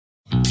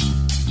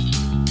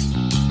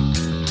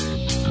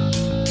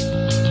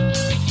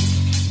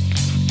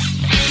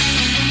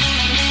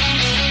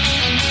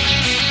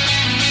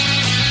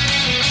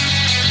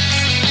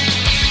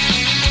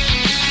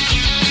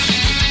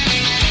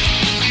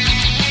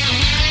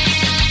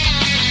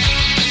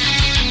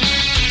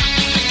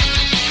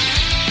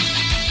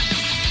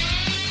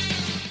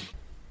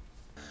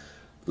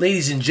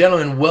Ladies and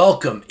gentlemen,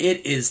 welcome.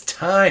 It is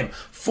time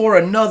for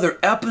another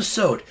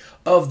episode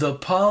of the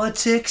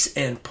Politics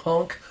and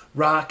Punk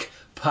Rock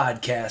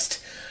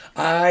Podcast.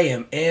 I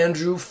am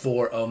Andrew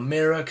for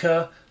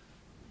America.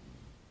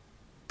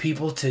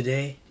 People,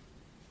 today,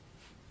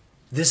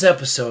 this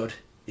episode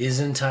is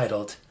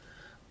entitled,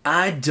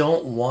 I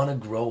Don't Want to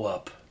Grow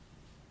Up.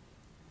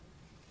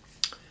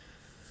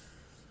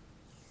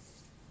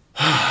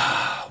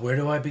 Where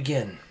do I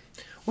begin?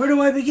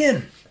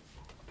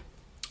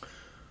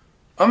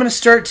 I'm going to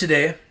start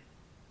today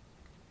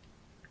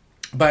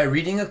by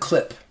reading a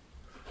clip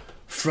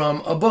from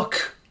a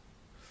book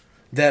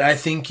that I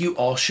think you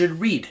all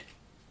should read.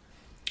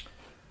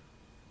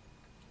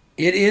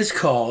 It is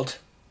called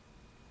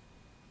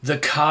The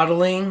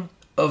Coddling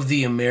of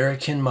the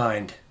American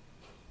Mind.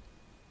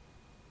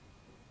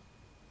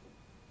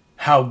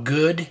 How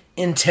Good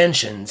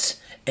Intentions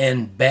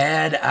and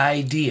Bad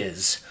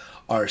Ideas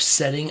Are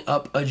Setting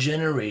Up a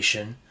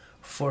Generation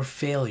for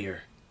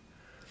Failure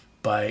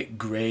by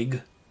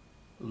Greg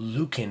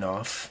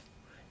Lukianoff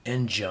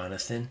and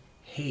Jonathan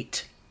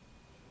Haidt.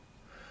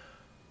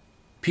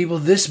 People,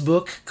 this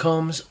book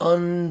comes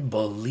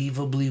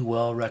unbelievably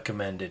well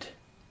recommended.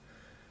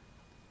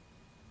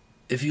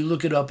 If you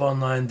look it up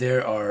online,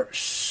 there are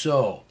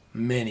so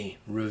many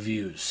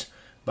reviews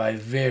by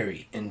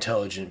very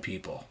intelligent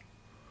people.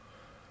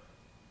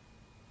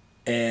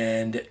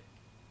 And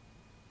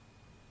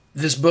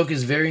this book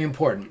is very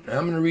important.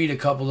 I'm going to read a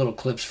couple little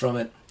clips from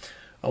it.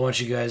 I want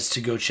you guys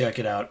to go check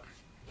it out.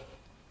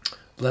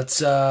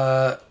 Let's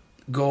go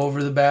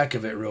over the back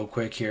of it real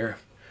quick here.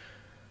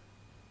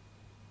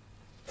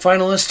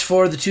 Finalist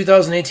for the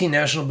 2018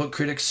 National Book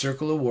Critics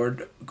Circle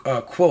Award.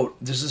 Quote,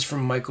 this is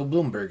from Michael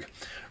Bloomberg.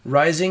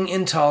 Rising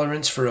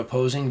intolerance for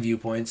opposing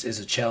viewpoints is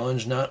a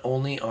challenge not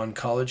only on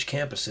college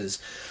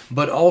campuses,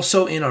 but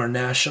also in our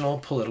national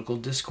political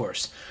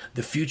discourse.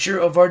 The future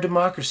of our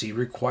democracy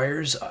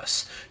requires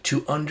us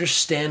to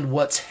understand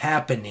what's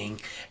happening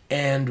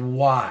and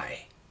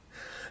why.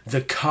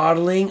 The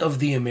coddling of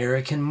the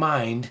American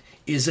mind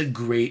is a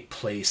great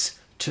place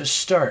to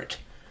start.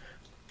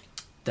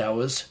 That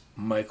was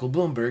Michael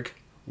Bloomberg,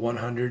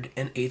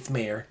 108th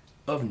Mayor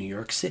of New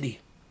York City.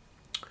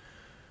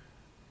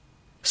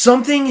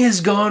 Something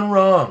has gone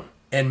wrong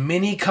at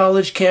many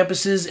college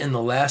campuses in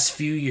the last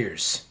few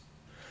years.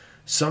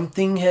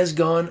 Something has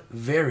gone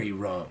very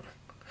wrong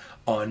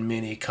on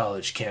many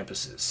college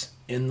campuses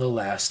in the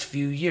last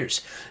few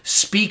years.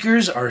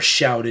 Speakers are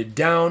shouted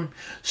down.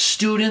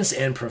 Students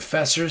and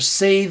professors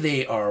say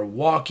they are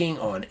walking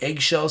on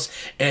eggshells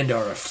and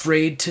are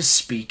afraid to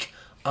speak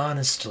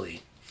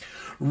honestly.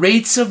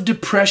 Rates of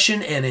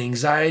depression and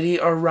anxiety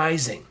are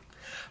rising.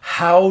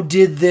 How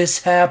did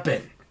this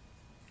happen?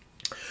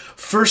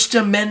 First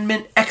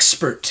Amendment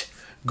expert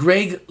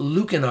Greg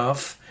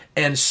Lukianoff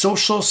and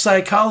social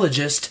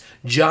psychologist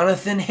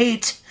Jonathan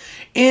Haidt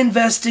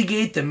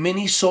investigate the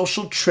many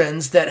social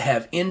trends that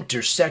have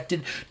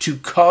intersected to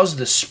cause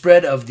the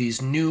spread of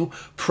these new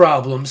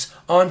problems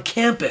on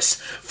campus,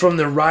 from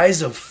the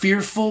rise of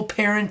fearful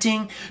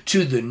parenting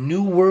to the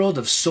new world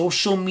of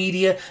social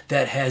media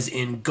that has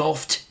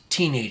engulfed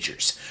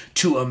teenagers,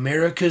 to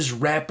America's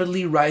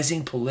rapidly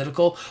rising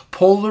political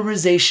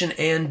polarization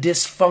and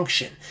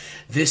dysfunction.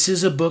 This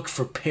is a book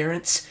for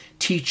parents,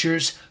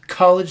 teachers,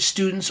 college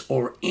students,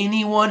 or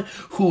anyone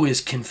who is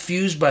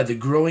confused by the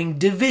growing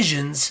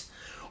divisions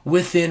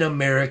within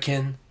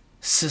American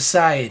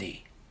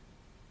society.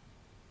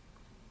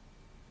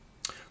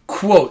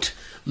 Quote,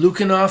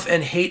 Lukianoff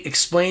and Haidt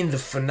explain the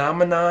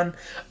phenomenon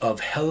of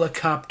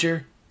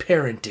helicopter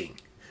parenting,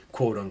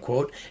 quote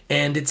unquote,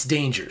 and its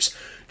dangers.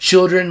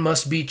 Children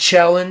must be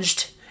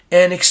challenged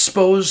and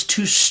exposed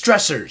to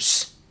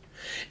stressors,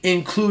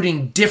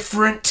 including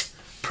different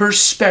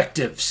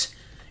perspectives,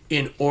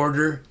 in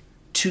order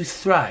to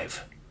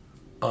thrive,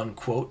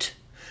 unquote.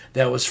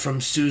 That was from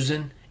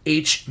Susan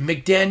H.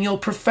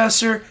 McDaniel,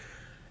 professor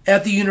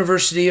at the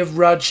University of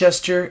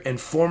Rochester and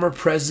former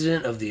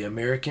president of the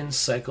American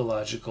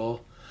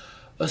Psychological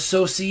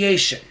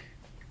Association.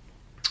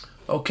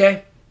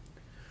 Okay?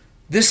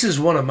 This is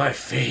one of my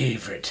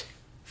favorite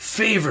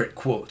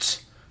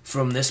quotes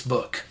from this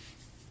book.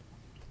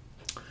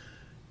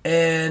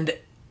 And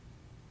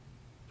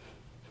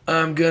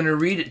I'm going to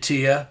read it to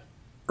you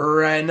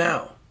right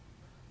now.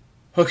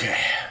 Okay,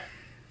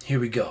 here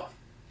we go.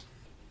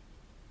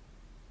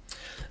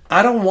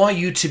 I don't want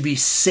you to be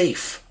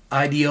safe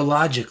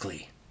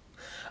ideologically.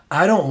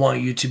 I don't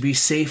want you to be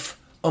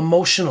safe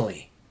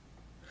emotionally.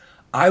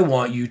 I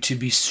want you to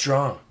be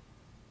strong.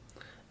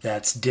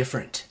 That's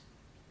different.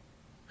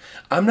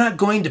 I'm not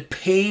going to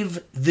pave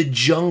the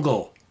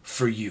jungle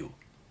for you.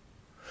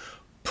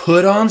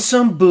 Put on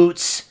some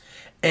boots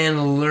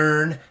and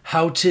learn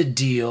how to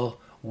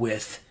deal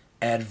with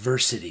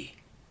adversity.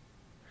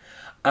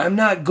 I'm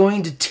not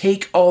going to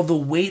take all the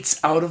weights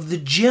out of the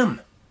gym.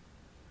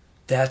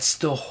 That's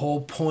the whole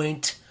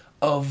point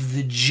of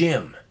the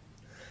gym.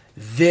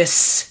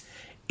 This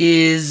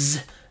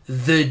is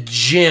the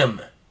gym.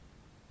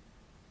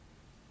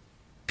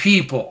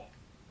 People.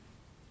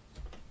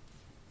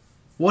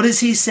 What is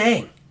he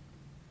saying?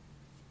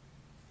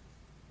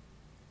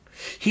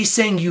 He's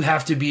saying you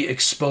have to be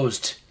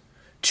exposed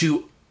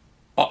to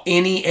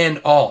any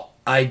and all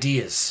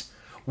ideas,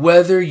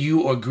 whether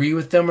you agree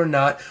with them or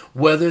not,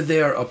 whether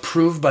they are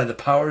approved by the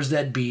powers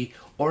that be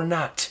or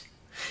not.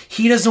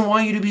 He doesn't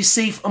want you to be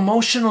safe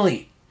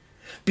emotionally,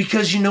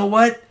 because you know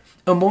what?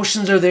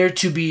 Emotions are there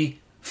to be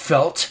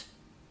felt,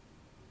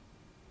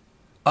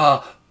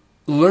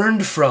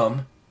 learned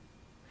from,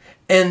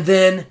 and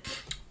then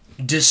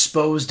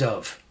disposed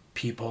of,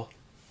 people.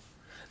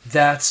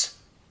 That's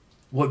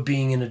what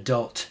being an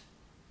adult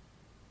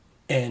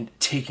and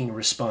taking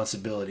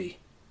responsibility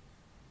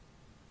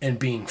and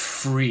being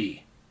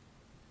free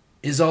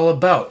is all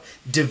about.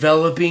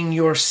 Developing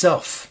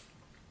yourself,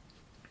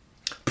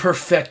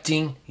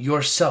 perfecting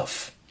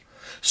yourself,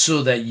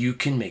 so that you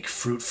can make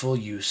fruitful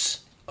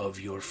use of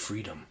your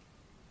freedom.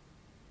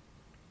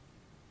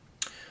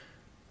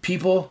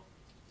 People,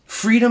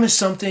 freedom is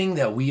something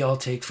that we all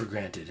take for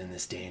granted in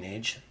this day and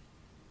age.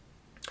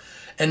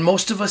 And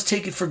most of us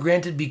take it for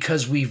granted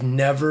because we've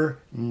never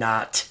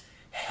not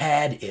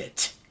had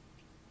it.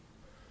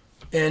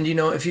 And you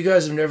know, if you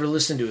guys have never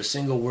listened to a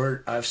single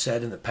word I've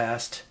said in the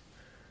past,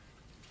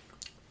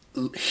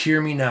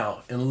 hear me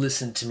now and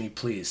listen to me,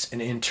 please,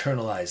 and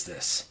internalize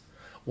this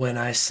when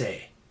I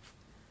say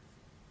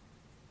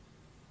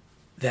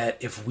that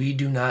if we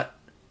do not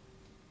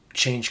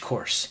change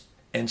course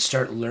and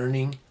start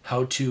learning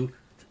how to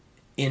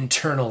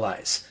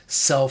internalize,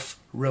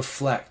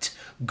 self-reflect,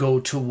 go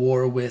to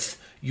war with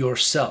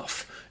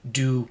yourself,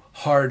 do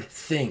hard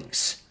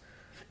things,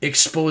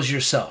 expose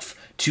yourself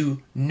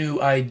to new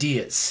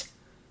ideas,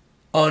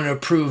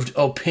 unapproved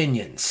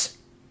opinions,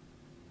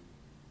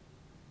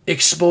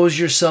 expose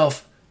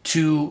yourself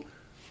to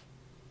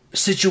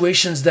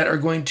situations that are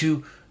going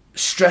to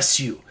stress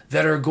you,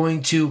 that are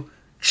going to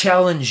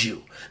challenge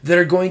you, that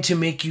are going to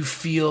make you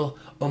feel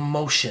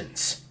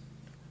emotions.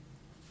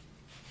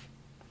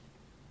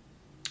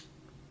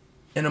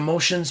 And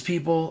emotions,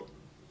 people,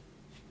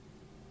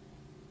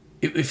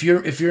 if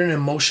you're an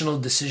emotional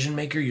decision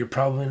maker, you're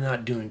probably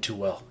not doing too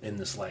well in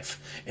this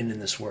life and in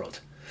this world.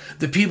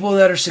 The people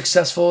that are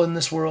successful in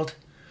this world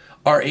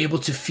are able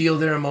to feel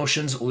their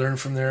emotions, learn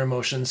from their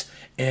emotions,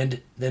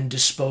 and then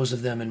dispose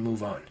of them and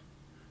move on.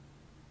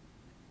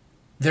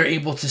 They're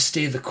able to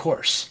stay the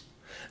course.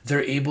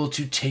 They're able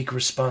to take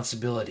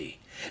responsibility.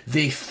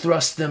 They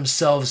thrust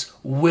themselves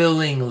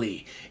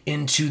willingly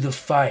into the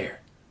fire,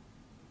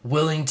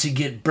 willing to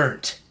get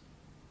burnt.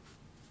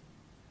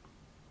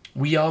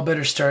 We all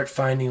better start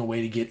finding a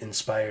way to get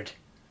inspired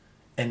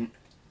and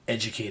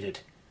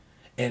educated.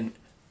 And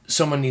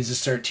someone needs to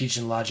start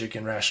teaching logic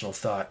and rational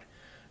thought,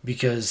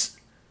 because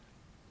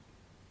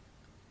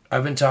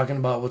I've been talking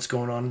about what's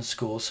going on in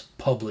schools,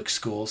 public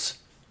schools,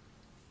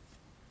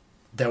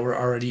 that were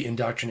already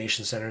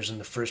indoctrination centers in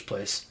the first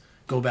place.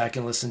 Go back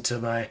and listen to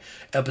my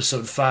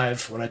episode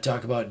 5 when I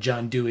talk about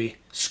John Dewey,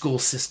 school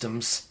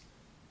systems.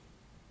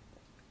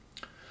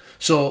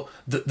 So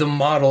the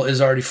model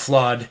is already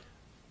flawed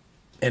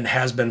and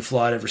has been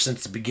flawed ever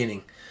since the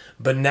beginning.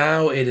 But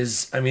now it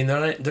is, I mean,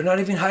 they're not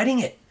even hiding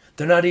it.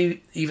 They're not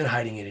even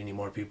hiding it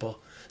anymore, people.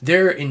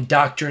 They're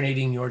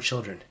indoctrinating your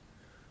children.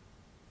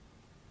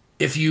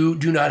 If you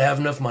do not have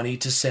enough money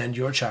to send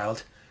your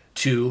child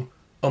to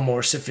a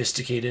more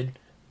sophisticated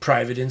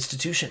private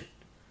institution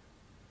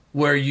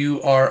where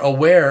you are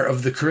aware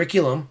of the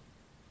curriculum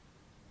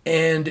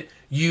and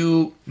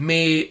you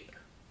may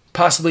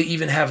possibly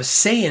even have a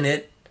say in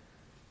it,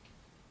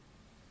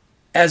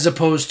 as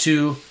opposed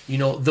to, you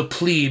know, the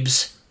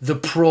plebes, the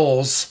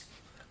proles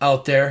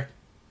out there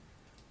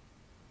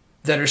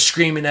that are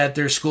screaming at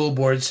their school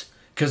boards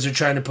because they're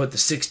trying to put the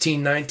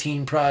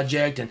 1619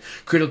 Project and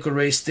critical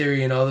race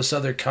theory and all this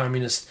other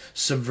communist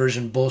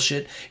subversion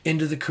bullshit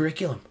into the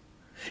curriculum.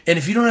 And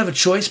if you don't have a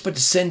choice but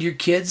to send your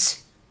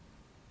kids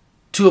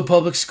to a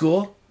public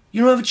school,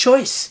 you don't have a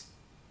choice.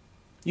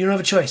 You don't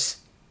have a choice.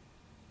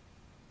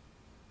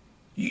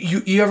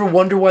 You ever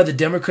wonder why the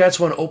Democrats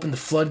want to open the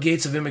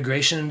floodgates of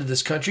immigration into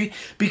this country?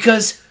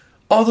 Because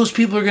all those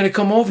people are going to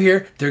come over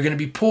here, they're going to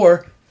be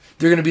poor,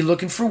 they're going to be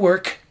looking for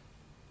work,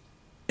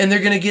 and they're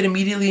going to get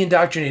immediately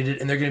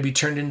indoctrinated, and they're going to be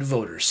turned into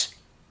voters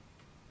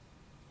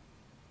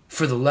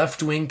for the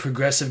left-wing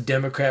progressive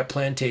Democrat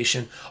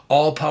plantation,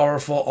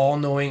 all-powerful,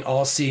 all-knowing,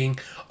 all-seeing,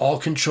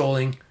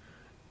 all-controlling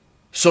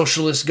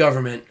socialist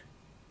government,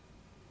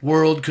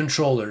 world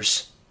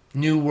controllers,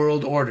 new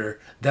world order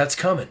that's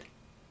coming.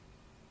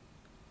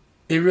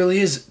 It really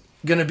is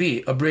going to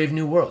be a brave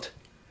new world.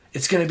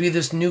 It's going to be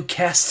this new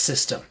caste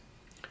system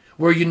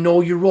where you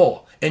know your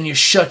role and you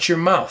shut your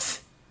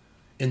mouth,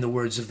 in the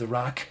words of The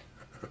Rock.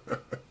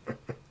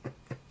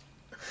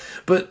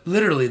 But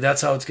literally,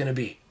 that's how it's going to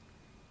be.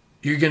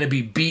 You're going to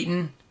be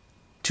beaten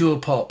to a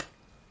pulp,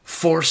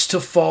 forced to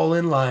fall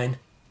in line,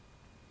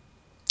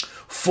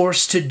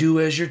 forced to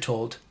do as you're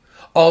told.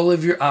 All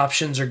of your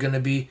options are going to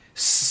be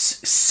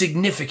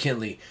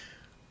significantly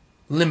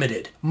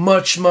limited.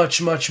 Much,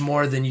 much, much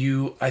more than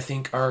you, I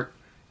think, are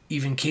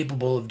even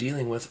capable of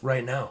dealing with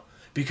right now,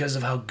 because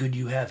of how good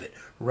you have it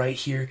right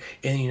here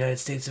in the United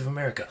States of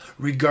America,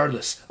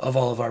 regardless of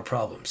all of our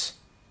problems.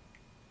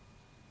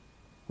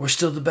 We're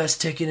still the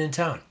best ticket in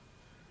town.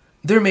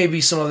 There may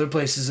be some other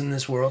places in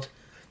this world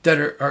that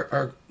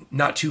are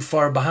not too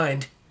far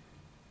behind.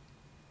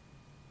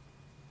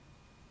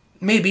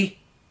 Maybe.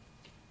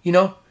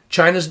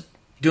 China's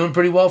doing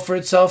pretty well for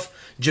itself.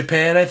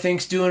 Japan, I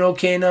think, is doing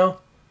okay now.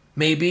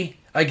 Maybe.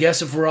 I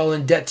guess if we're all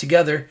in debt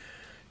together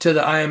to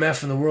the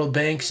IMF and the World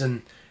Banks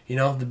and,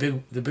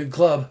 the big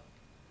club,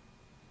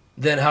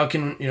 then how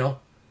can, you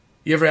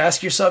ever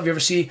ask yourself,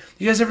 you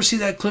guys ever see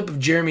that clip of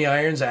Jeremy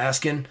Irons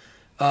asking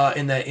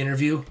in that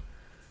interview?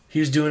 He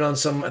was doing on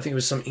I think it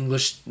was some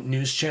English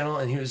news channel,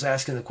 and he was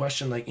asking the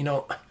question, like,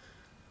 who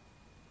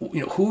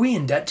are we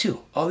in debt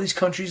to? All these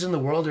countries in the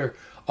world are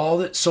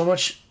so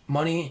much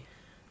money,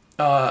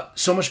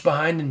 so much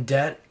behind in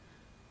debt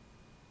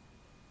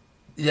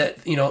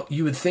that,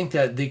 you would think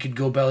that they could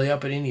go belly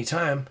up at any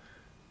time.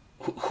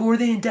 Who are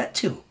they in debt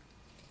to?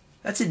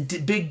 That's a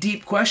big,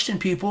 deep question,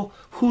 people.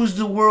 Who's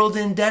the world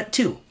in debt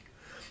to?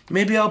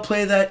 Maybe I'll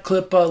play that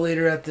clip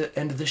later at the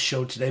end of the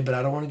show today, but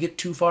I don't want to get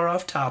too far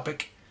off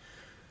topic.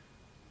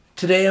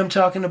 Today I'm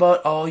talking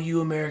about all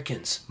you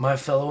Americans, my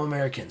fellow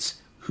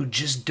Americans, who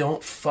just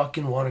don't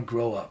fucking want to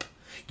grow up.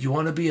 You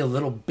want to be a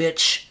little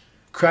bitch,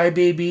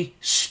 crybaby,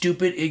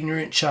 stupid,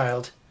 ignorant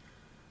child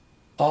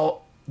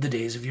all the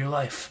days of your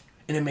life.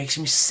 And it makes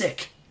me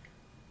sick.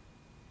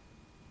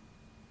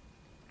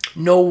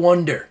 No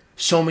wonder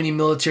so many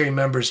military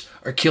members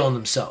are killing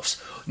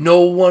themselves.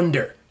 No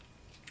wonder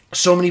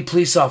so many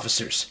police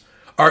officers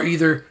are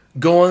either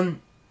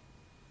going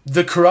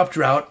the corrupt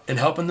route and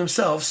helping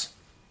themselves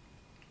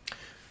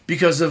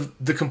because of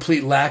the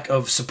complete lack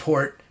of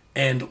support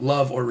and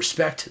love or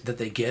respect that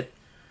they get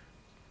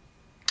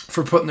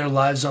for putting their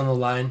lives on the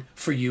line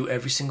for you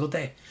every single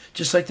day,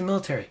 just like the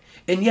military.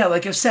 And yeah,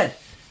 like I've said,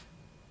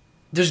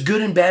 there's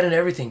good and bad in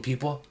everything,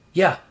 people.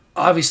 Yeah,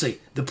 obviously,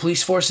 the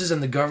police forces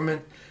and the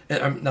government,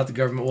 not the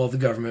government, well, the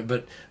government,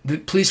 but the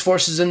police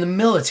forces and the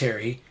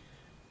military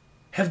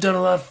have done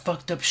a lot of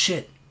fucked up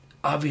shit,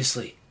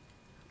 obviously.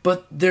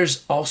 But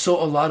there's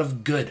also a lot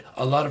of good,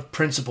 a lot of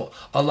principle,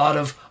 a lot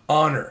of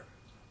honor,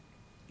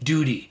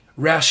 duty,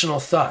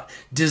 rational thought,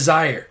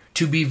 desire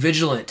to be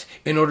vigilant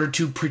in order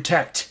to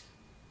protect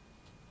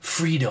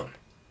freedom.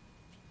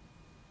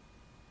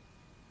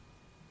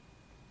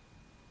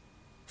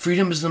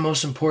 Freedom is the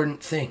most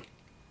important thing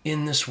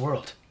in this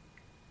world.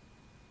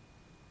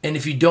 And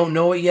if you don't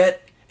know it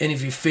yet, and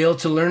if you fail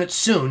to learn it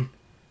soon,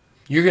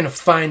 you're going to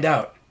find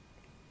out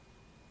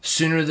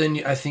sooner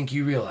than I think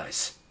you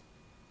realize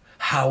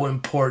how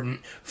important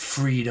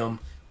freedom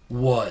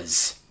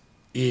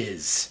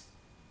is,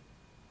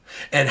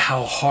 and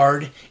how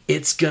hard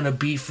it's going to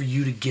be for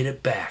you to get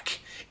it back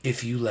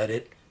if you let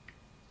it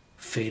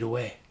fade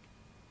away.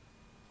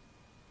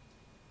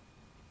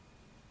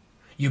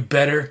 You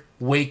better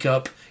wake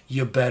up.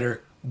 You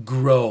better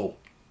grow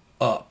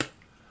up,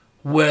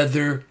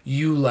 whether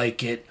you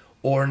like it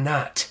or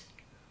not.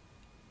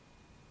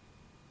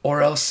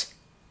 Or else,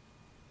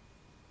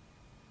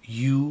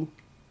 you,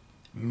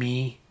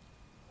 me,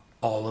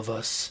 all of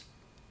us,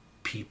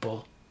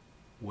 people,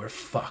 we're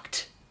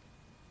fucked.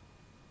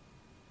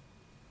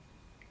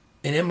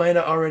 And it might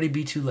already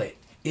be too late.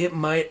 It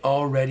might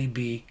already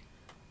be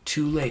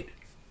too late.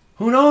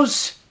 Who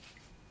knows?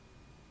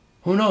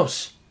 Who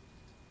knows?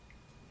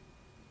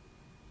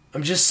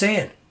 I'm just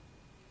saying.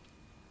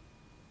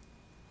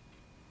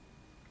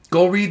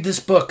 Go read this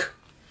book,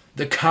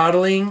 The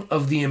Coddling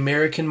of the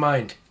American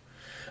Mind.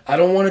 I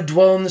don't want to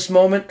dwell on this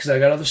moment because I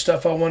got other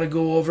stuff I want to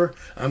go over.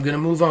 I'm going to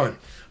move on.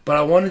 But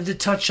I wanted to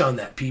touch on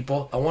that,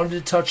 people. I wanted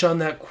to touch on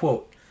that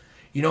quote.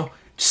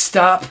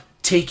 Stop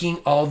taking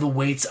all the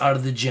weights out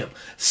of the gym.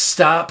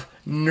 Stop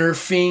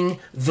nerfing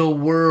the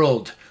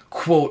world,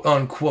 quote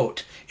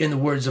unquote, in the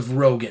words of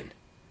Rogan.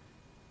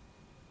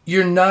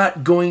 You're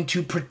not going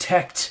to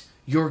protect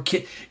your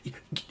kid.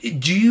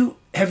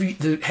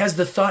 Has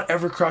the thought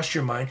ever crossed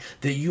your mind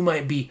that you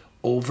might be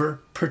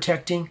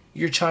overprotecting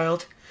your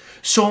child?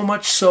 So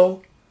much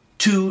so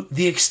to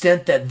the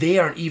extent that they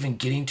aren't even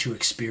getting to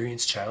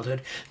experience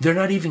childhood. They're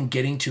not even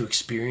getting to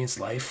experience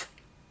life.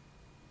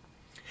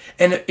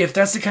 And if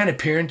that's the kind of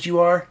parent you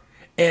are,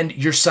 and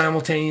you're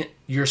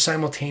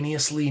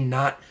simultaneously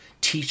not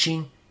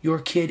teaching your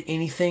kid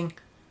anything,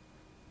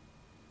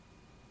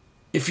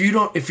 if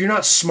you're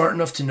not smart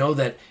enough to know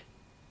that,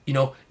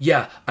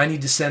 I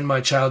need to send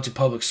my child to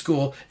public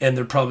school and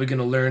they're probably going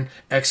to learn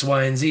X,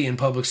 Y, and Z in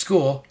public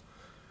school,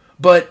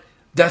 but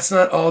that's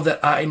not all that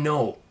I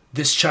know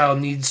this child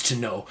needs to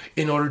know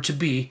in order to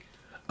be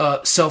a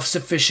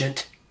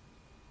self-sufficient,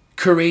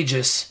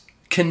 courageous,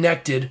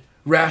 connected,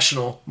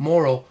 rational,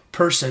 moral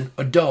person,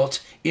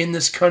 adult in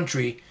this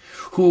country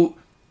who,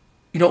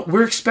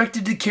 we're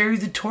expected to carry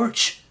the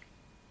torch.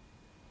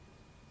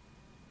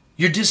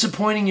 You're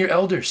disappointing your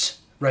elders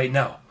right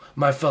now,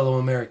 my fellow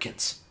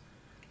Americans,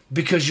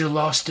 because you're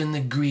lost in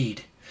the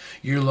greed.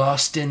 You're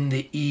lost in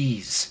the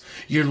ease.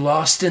 You're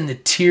lost in the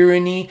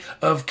tyranny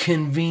of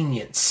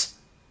convenience.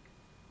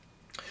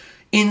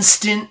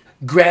 Instant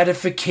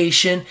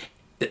gratification.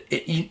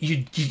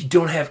 You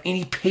don't have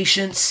any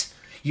patience.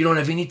 You don't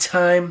have any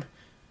time.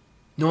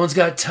 No one's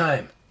got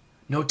time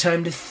no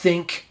time to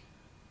think,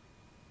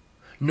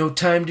 no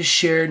time to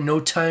share,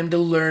 no time to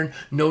learn,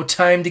 no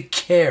time to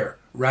care,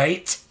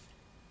 right?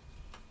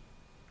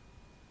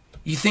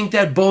 You think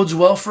that bodes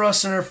well for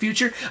us in our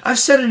future? I've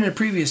said it in a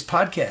previous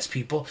podcast,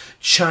 people.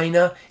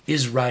 China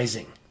is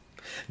rising.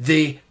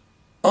 They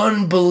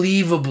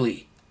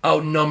unbelievably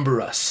outnumber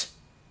us.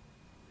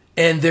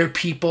 And their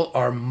people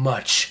are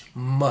much,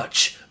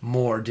 much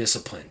more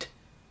disciplined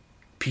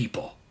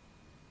people.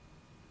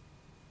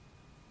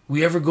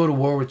 We ever go to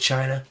war with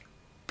China,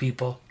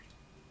 people?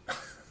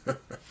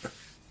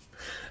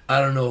 I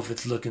don't know if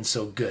it's looking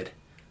so good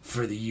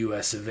for the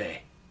US of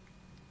A.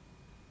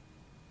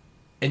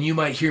 And you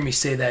might hear me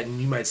say that and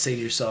you might say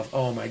to yourself,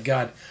 oh my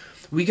God,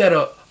 we got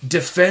a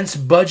defense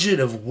budget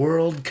of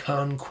world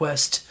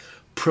conquest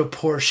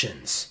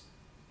proportions,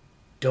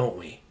 don't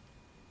we?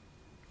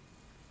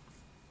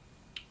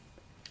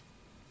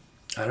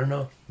 I don't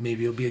know.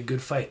 Maybe it'll be a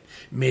good fight.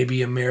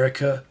 Maybe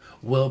America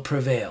will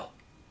prevail.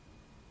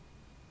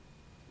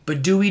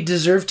 But do we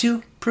deserve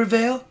to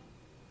prevail?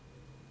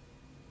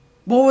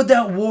 What would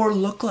that war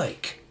look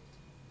like?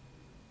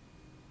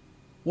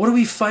 What are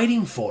we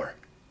fighting for?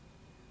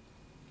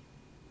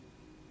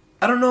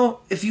 I don't know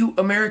if you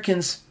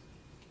Americans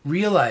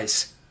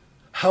realize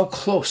how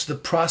close the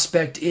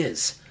prospect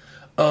is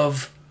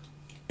of,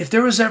 if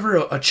there was ever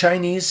a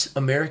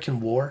Chinese-American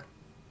war,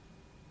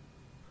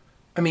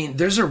 I mean,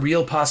 there's a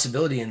real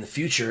possibility in the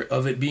future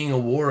of it being a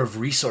war of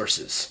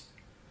resources.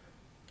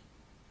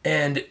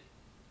 And,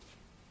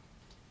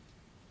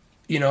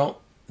 you know,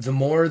 the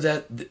more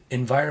that the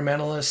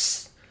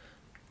environmentalists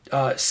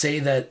say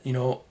that, you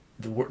know,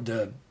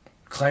 the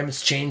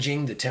climate's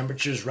changing, the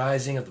temperature's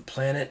rising of the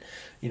planet,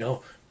 you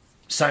know,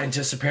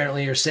 scientists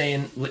apparently are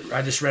saying,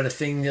 I just read a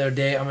thing the other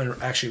day, I'm going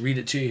to actually read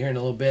it to you here in a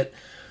little bit,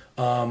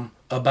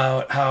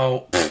 about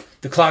how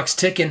the clock's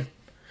ticking.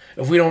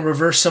 If we don't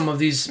reverse some of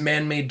these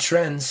man-made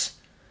trends,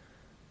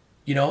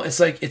 you know, it's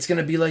like, it's going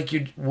to be like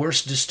your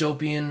worst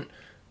dystopian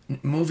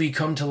movie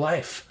come to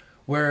life,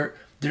 where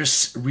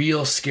there's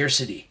real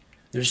scarcity.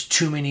 There's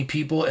too many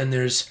people and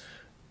there's,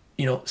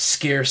 you know,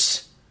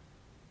 scarce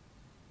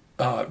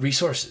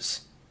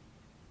resources.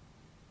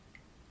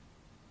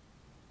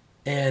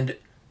 And,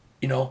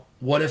 you know,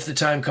 what if the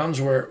time comes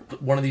where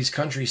one of these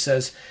countries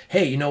says,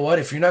 hey, you know what,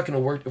 if we're not going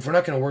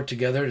to work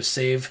together to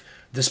save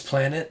this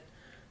planet,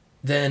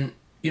 then,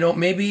 you know,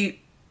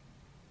 maybe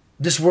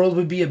this world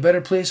would be a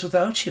better place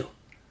without you.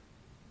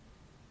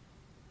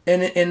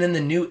 And in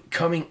the new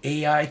coming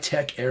AI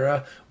tech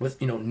era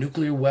with, you know,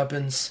 nuclear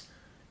weapons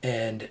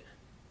and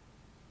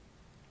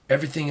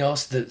everything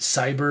else, the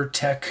cyber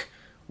tech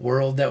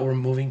world that we're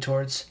moving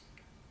towards,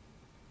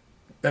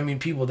 I mean,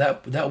 people,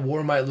 that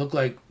war might look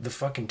like the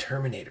fucking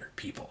Terminator,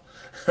 people.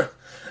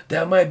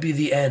 That might be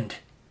the end.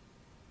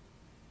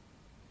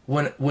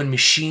 When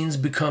machines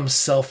become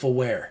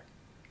self-aware.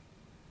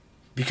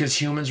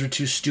 Because humans are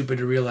too stupid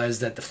to realize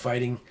that the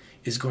fighting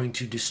is going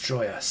to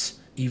destroy us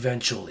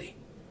eventually,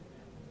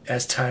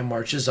 as time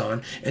marches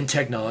on and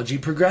technology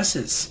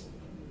progresses.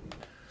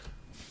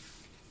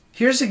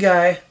 Here's a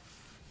guy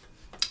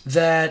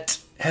that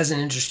has an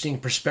interesting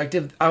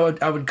perspective. I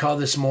would call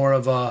this more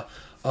of a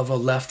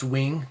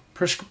left-wing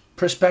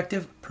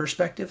perspective,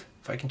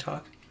 if I can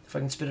talk, if I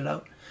can spit it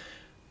out.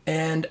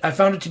 And I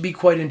found it to be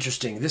quite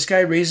interesting. This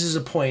guy raises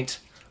a point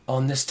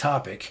on this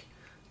topic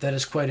that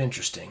is quite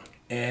interesting.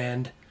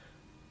 And,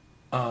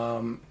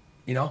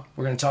 you know,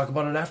 we're going to talk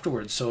about it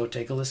afterwards. So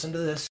take a listen to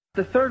this.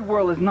 The third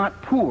world is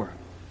not poor.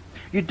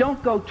 You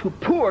don't go to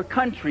poor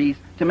countries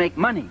to make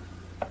money.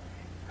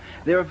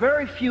 There are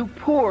very few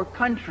poor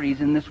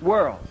countries in this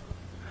world.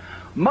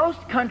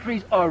 Most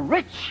countries are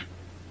rich.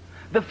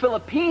 The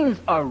Philippines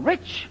are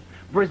rich.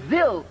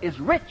 Brazil is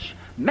rich.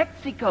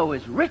 Mexico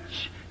is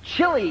rich.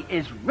 Chile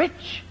is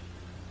rich.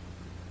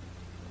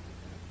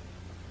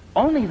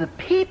 Only the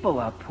people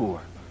are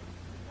poor.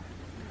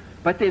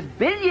 But there's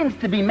billions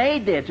to be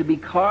made there, to be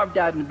carved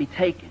out and to be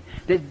taken.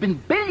 There's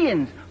been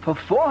billions for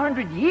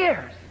 400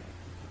 years.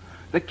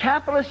 The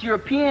capitalist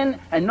European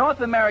and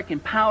North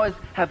American powers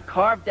have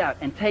carved out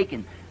and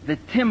taken the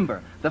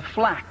timber, the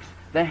flax,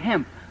 the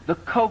hemp, the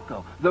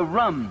cocoa, the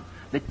rum,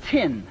 the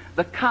tin,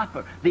 the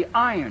copper, the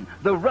iron,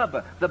 the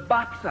rubber, the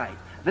bauxite,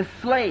 the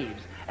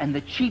slaves, and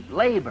the cheap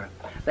labor.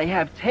 They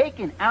have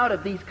taken out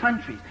of these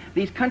countries.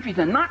 These countries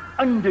are not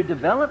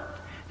underdeveloped,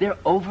 they're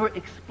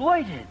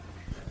overexploited.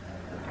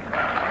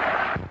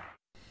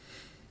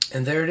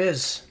 And there it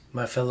is,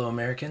 my fellow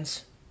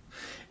Americans.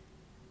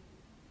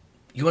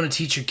 You want to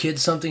teach your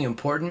kids something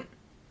important?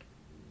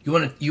 You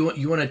want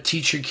to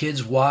teach your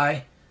kids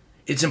why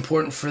it's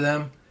important for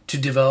them to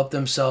develop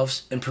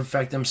themselves and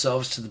perfect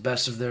themselves to the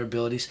best of their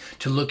abilities,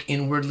 to look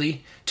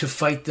inwardly, to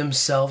fight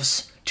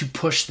themselves, to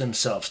push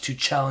themselves, to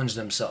challenge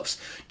themselves,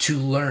 to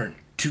learn,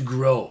 to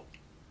grow,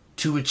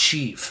 to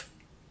achieve,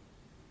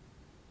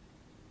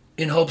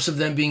 in hopes of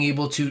them being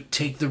able to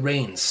take the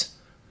reins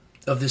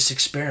of this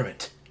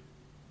experiment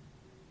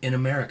in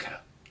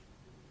America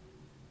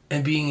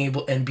and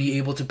be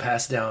able to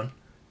pass down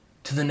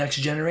to the next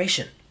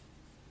generation.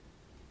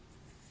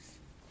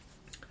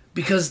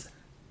 Because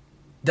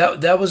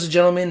That was a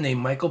gentleman named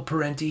Michael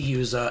Parenti. He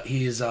is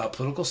a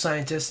political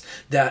scientist.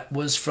 That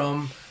was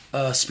from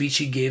a speech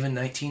he gave in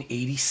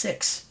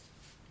 1986.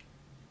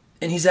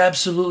 And he's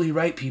absolutely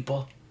right,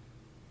 people.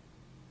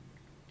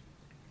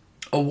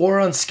 A war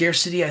on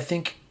scarcity, I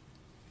think,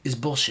 is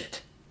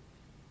bullshit.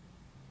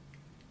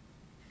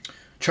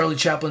 Charlie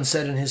Chaplin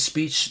said in his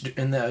speech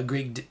in that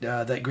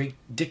great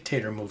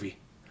Dictator movie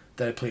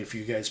that I played for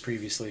you guys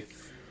previously,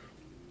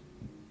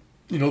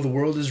 you know, the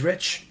world is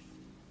rich.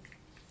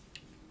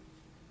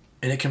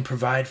 And it can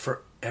provide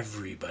for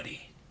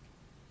everybody.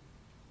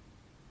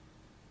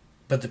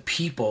 But the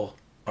people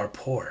are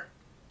poor.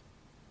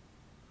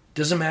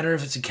 Doesn't matter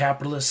if it's a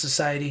capitalist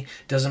society.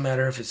 Doesn't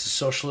matter if it's a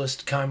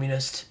socialist,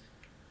 communist.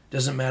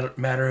 Doesn't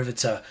matter if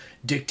it's a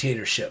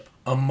dictatorship,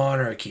 a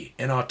monarchy,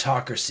 an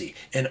autocracy,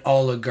 an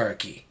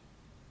oligarchy,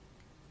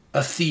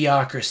 a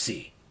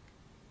theocracy.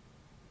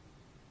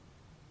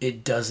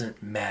 It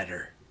doesn't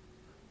matter.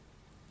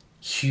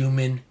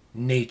 Human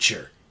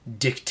nature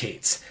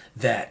dictates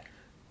that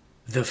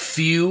the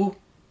few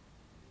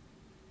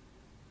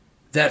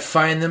that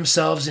find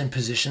themselves in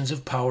positions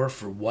of power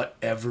for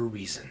whatever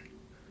reason.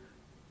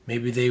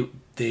 Maybe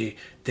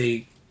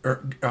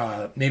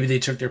maybe they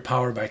took their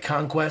power by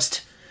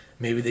conquest.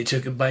 Maybe they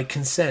took it by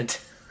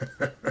consent.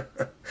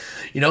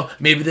 You know,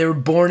 maybe they were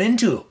born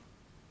into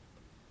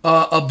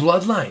a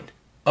bloodline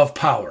of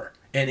power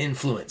and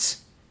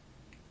influence.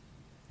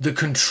 The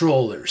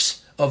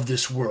controllers of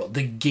this world,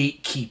 the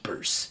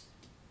gatekeepers.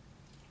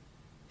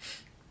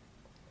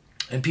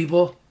 And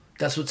people,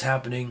 that's what's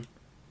happening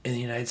in the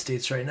United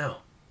States right now.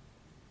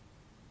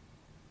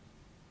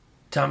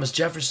 Thomas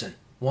Jefferson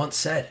once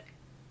said,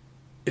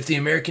 if the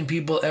American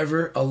people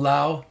ever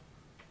allow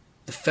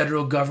the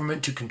federal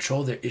government to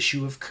control their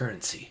issue of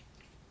currency,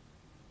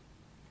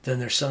 then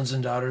their sons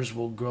and daughters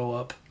will grow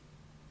up.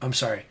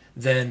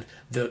 Then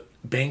the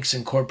banks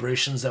and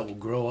corporations that will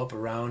grow up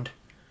around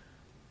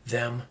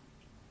them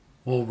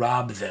will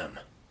rob them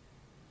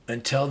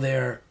until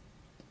they're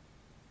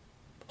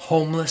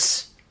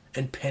homeless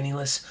and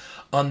penniless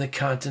on the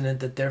continent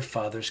that their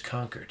fathers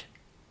conquered.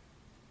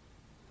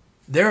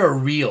 There are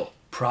real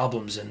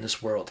problems in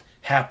this world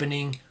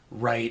happening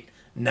right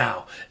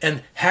now.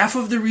 And half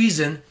of the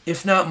reason,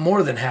 if not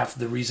more than half of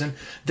the reason,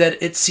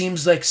 that it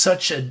seems like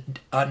such an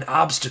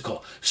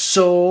obstacle,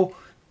 so,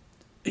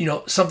 you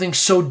know, something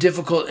so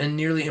difficult and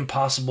nearly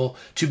impossible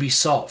to be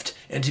solved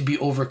and to be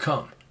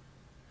overcome,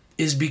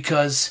 is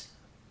because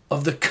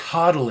of the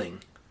coddling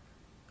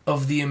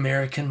of the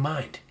American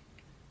mind.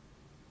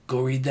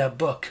 Go read that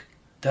book.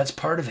 That's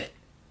part of it.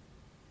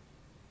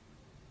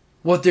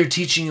 What they're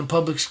teaching in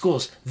public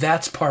schools,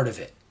 that's part of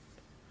it.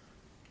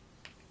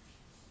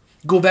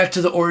 Go back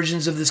to the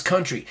origins of this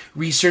country.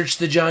 Research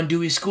the John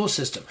Dewey school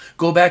system.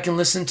 Go back and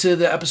listen to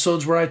the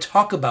episodes where I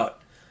talk about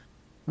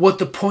what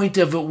the point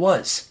of it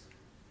was.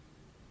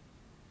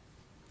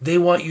 They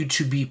want you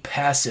to be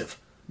passive,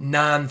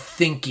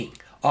 non-thinking,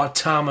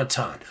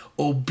 automaton,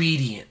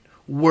 obedient,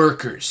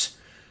 workers.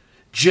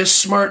 Just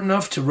smart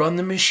enough to run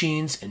the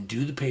machines and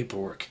do the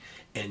paperwork,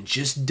 and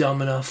just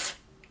dumb enough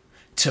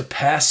to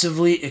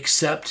passively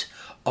accept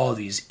all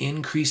these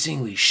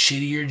increasingly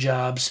shittier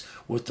jobs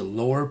with the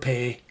lower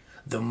pay,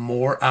 the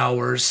more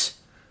hours,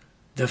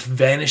 the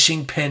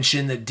vanishing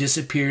pension that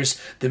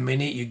disappears the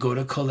minute you go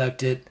to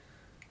collect it,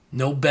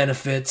 no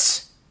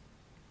benefits,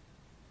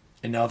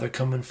 and now they're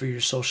coming for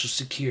your Social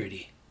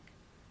Security.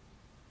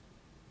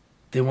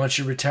 They want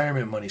your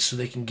retirement money so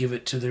they can give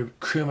it to their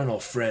criminal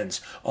friends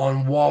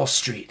on Wall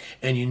Street.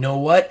 And you know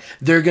what?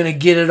 They're going to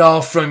get it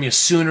all from you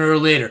sooner or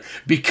later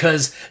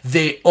because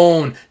they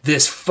own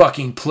this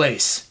fucking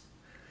place.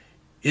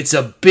 It's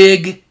a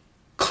big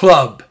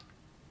club.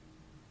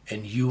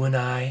 And you and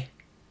I,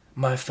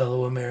 my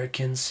fellow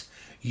Americans,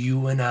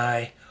 you and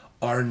I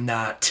are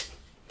not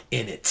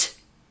in it.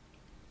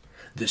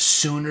 The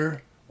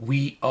sooner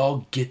we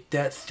all get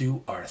that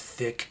through our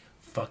thick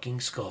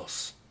fucking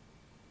skulls,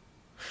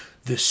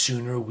 the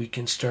sooner we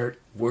can start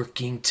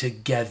working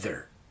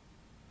together,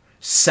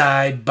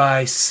 side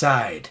by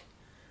side,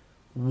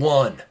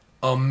 one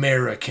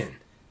America,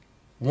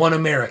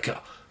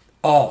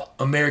 all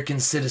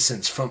American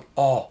citizens from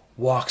all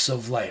walks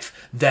of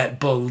life that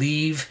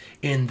believe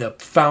in the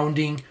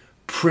founding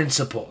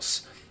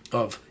principles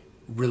of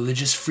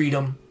religious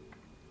freedom,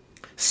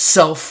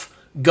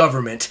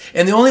 self-government.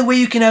 And the only way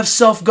you can have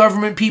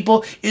self-government,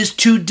 people, is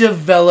to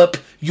develop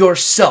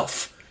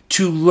yourself,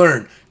 to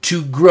learn,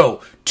 to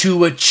grow,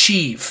 to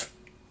achieve,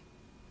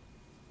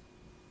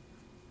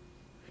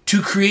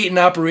 to create an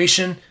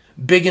operation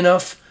big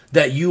enough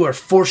that you are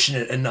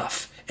fortunate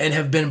enough and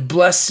have been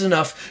blessed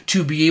enough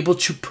to be able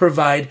to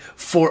provide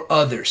for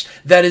others.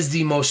 That is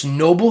the most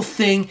noble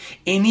thing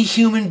any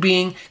human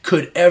being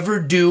could ever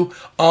do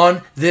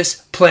on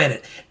this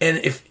planet. And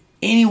if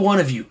any one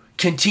of you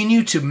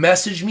continue to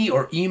message me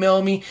or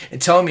email me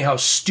and tell me how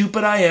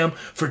stupid I am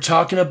for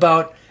talking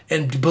about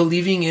and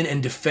believing in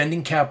and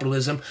defending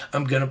capitalism,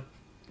 I'm going to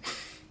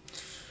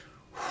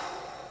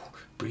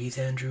breathe,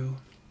 Andrew.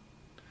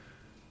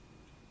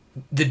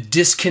 The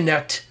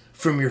disconnect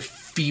from your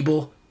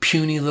feeble,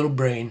 puny little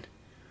brain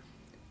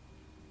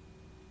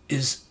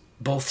is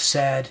both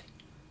sad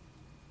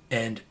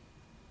and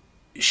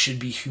should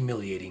be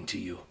humiliating to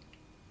you.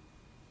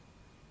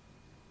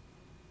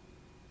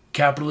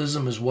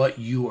 Capitalism is what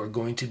you are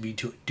going to be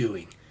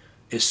doing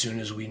as soon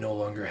as we no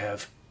longer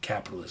have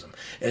capitalism.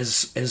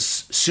 As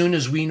soon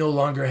as we no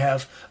longer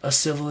have a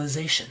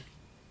civilization.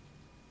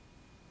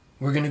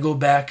 We're going to go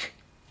back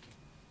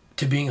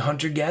to being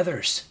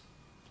hunter-gatherers.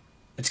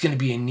 It's going to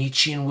be a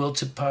Nietzschean will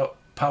to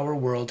power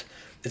world.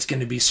 It's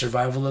going to be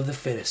survival of the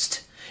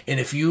fittest. And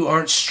if you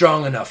aren't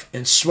strong enough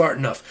and smart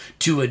enough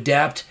to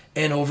adapt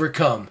and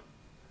overcome,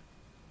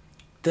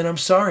 then I'm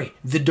sorry.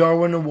 The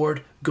Darwin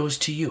Award goes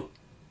to you.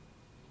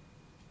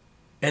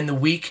 And the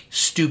weak,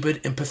 stupid,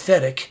 and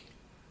pathetic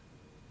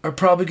are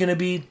probably going to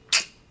be...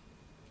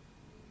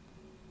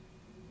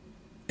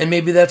 And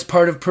maybe that's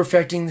part of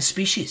perfecting the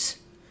species.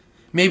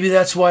 Maybe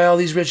that's why all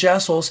these rich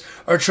assholes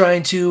are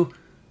trying to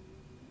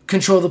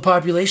control the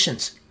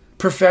populations,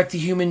 perfect the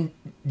human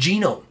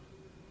genome,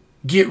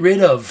 get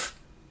rid of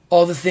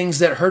all the things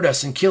that hurt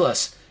us and kill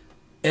us,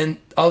 and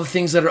all the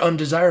things that are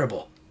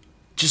undesirable.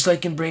 Just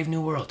like in Brave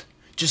New World.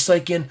 Just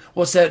like in,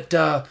 what's that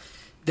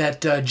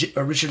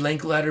Richard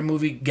Linklater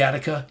movie,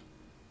 Gattaca,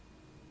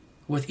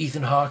 with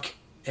Ethan Hawke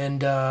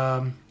and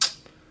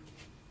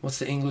what's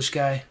the English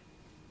guy?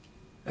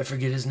 I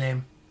forget his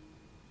name.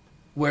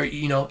 Where,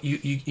 you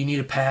need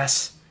a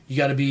pass. You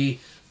got to be,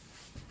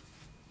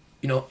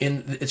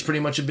 it's pretty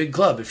much a big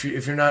club. If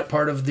you're not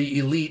part of the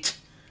elite,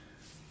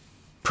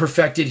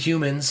 perfected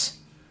humans,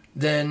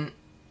 then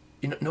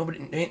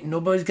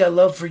nobody's got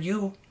love for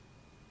you.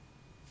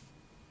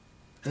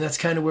 And that's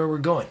kind of where we're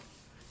going.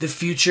 The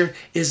future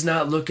is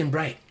not looking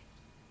bright.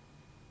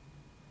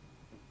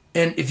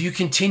 And if you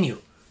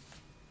continue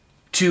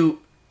to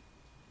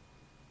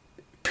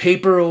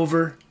paper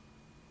over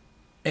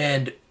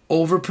and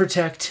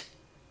overprotect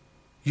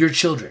your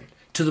children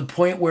to the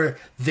point where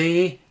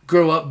they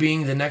grow up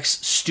being the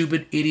next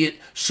stupid idiot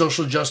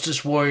social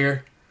justice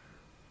warrior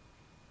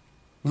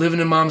living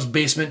in mom's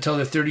basement till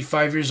they're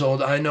 35 years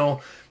old. I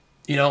know,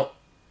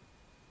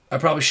 I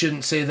probably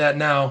shouldn't say that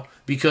now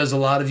because a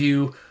lot of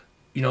you,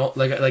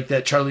 like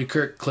that Charlie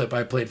Kirk clip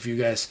I played for you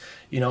guys,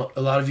 a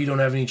lot of you don't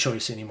have any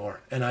choice anymore.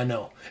 And I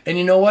know. And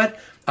you know what?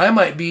 I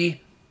might be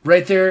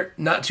right there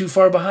not too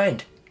far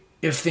behind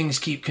if things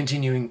keep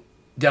continuing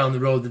down the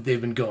road that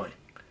they've been going.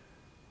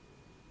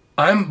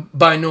 I'm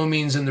by no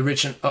means in the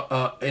rich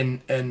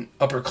and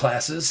upper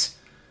classes.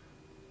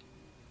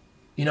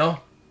 I'm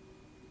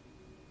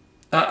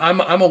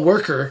a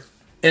worker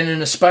and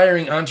an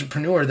aspiring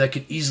entrepreneur that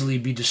could easily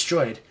be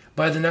destroyed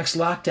by the next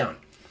lockdown,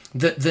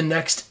 the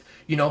next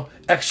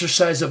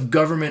exercise of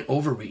government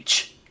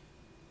overreach.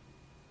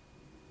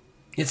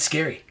 It's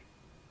scary.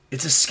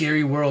 It's a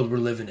scary world we're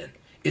living in.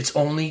 It's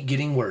only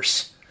getting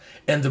worse,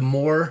 and the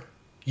more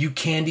you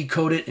candy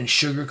coat it and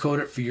sugar coat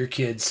it for your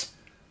kids,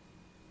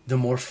 the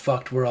more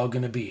fucked we're all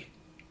going to be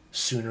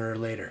sooner or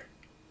later.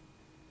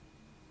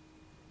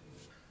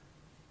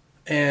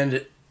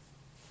 And,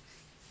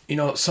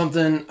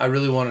 something I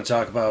really want to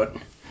talk about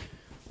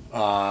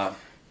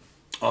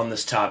on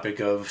this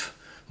topic of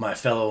my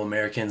fellow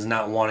Americans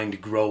not wanting to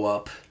grow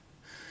up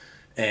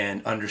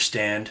and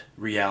understand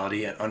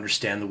reality and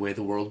understand the way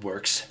the world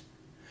works.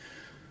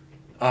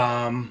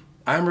 I'm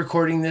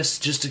recording this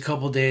just a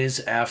couple days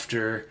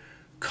after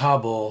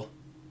Kabul,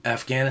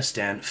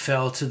 Afghanistan,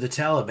 fell to the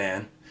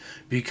Taliban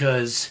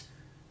because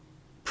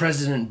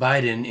President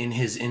Biden, in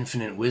his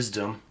infinite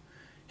wisdom,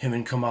 him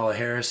and Kamala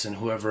Harris and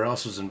whoever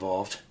else was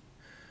involved,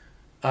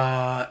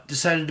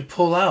 decided to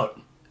pull out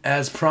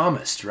as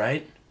promised,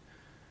 right?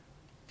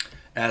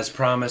 As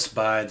promised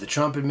by the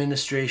Trump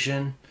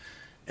administration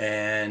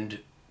and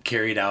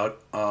carried out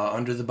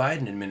under the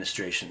Biden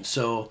administration.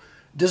 So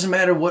it doesn't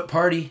matter what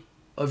party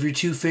of your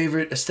two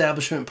favorite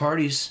establishment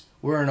parties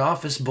were in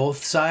office,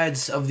 both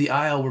sides of the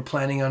aisle were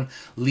planning on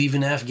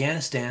leaving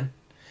Afghanistan.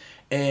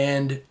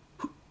 And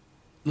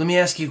let me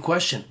ask you a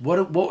question.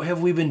 What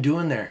have we been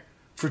doing there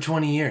for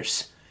 20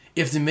 years?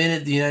 If the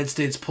minute the United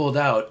States pulled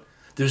out,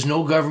 there's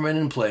no government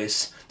in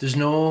place, there's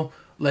no,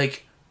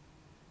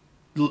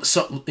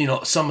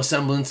 some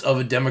semblance of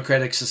a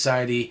democratic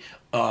society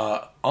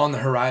on the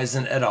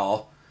horizon at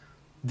all.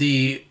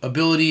 The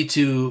ability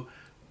to,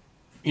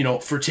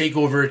 for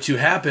takeover to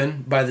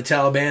happen by the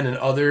Taliban and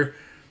other,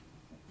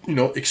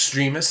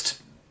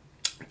 extremist,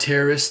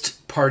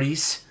 terrorist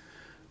parties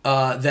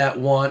that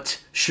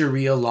want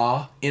Sharia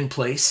law in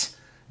place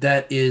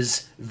that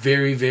is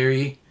very,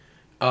 very,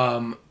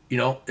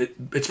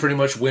 it's pretty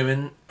much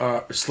women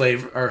are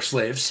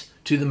slaves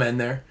to the men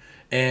there,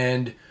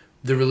 and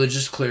the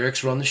religious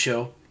clerics run the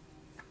show.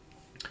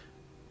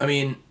 I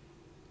mean,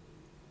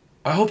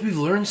 I hope you've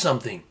learned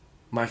something,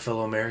 my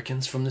fellow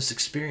Americans, from this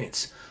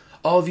experience.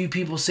 All of you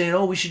people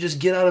saying, we should just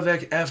get out of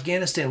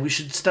Afghanistan. We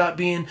should stop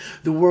being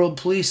the world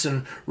police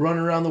and run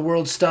around the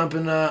world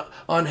stomping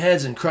on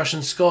heads and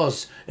crushing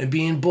skulls and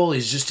being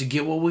bullies just to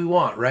get what we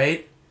want,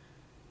 right?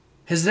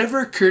 Has it ever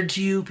occurred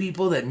to you,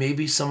 people, that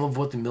maybe some of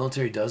what the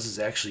military does is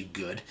actually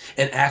good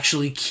and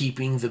actually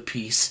keeping the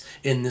peace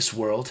in this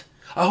world?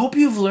 I hope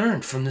you've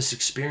learned from this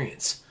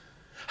experience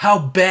how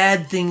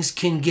bad things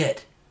can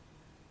get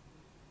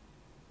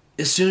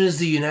as soon as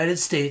the United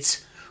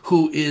States,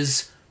 who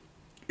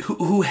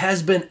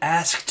has been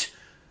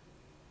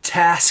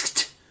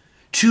tasked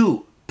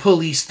to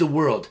police the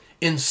world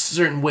in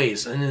certain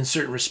ways and in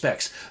certain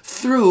respects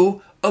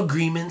through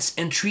agreements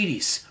and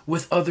treaties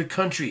with other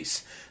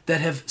countries that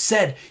have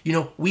said,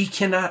 we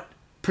cannot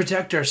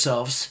protect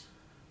ourselves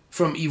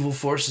from evil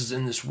forces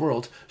in this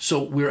world,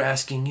 so we're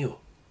asking you.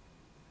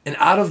 And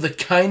out of the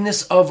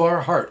kindness of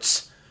our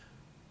hearts,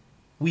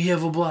 we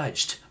have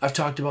obliged. I've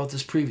talked about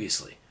this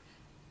previously.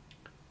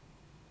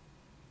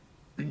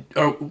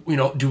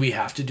 Do we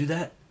have to do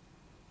that?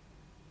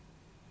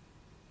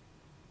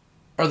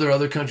 Are there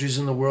other countries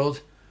in the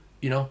world,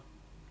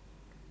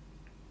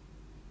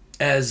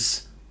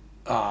 as,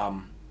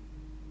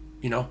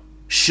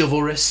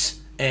 chivalrous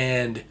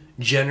and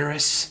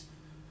generous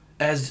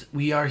as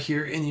we are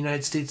here in the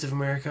United States of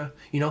America?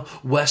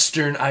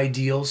 Western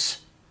ideals,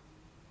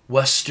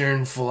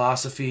 Western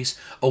philosophies,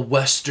 a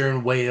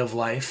Western way of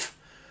life.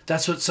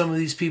 That's what some of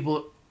these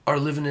people are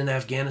living in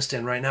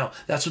Afghanistan right now.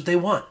 That's what they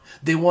want.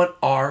 They want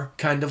our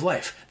kind of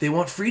life. They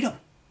want freedom.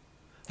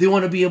 They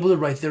want to be able to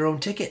write their own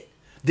ticket.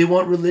 They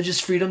want religious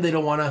freedom. They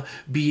don't want to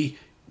be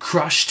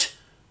crushed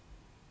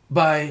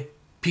by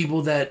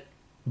people that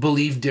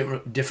believe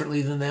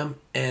differently than them,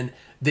 and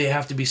they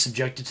have to be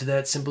subjected to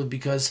that simply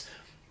because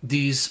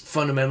these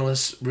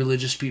fundamentalist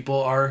religious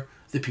people are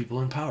the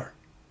people in power.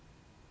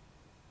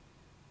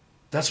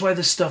 That's why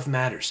this stuff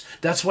matters.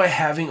 That's why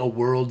having a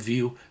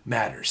worldview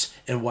matters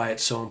and why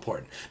it's so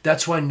important.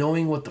 That's why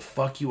knowing what the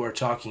fuck you are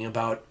talking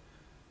about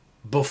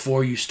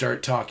before you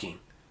start talking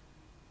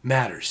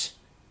matters.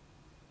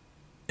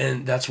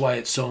 And that's why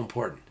it's so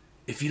important.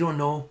 If you don't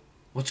know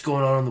what's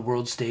going on the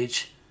world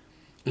stage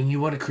and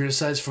you want to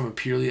criticize from a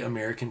purely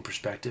American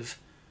perspective,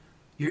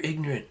 you're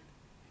ignorant.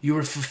 You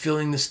are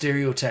fulfilling the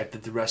stereotype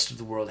that the rest of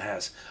the world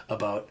has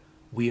about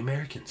we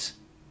Americans.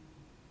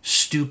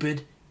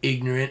 Stupid,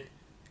 ignorant,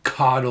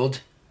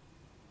 coddled,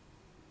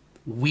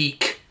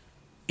 weak,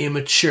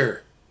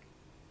 immature,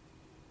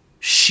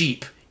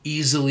 sheep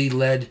easily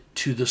led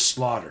to the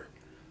slaughter.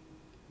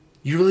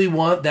 You really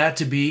want that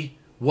to be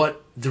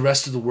what the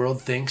rest of the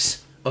world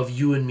thinks of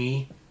you and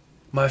me,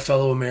 my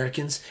fellow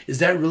Americans? Is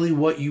that really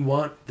what you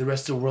want the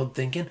rest of the world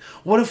thinking?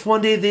 What if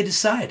one day they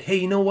decide, hey,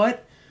 you know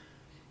what?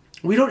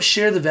 We don't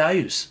share the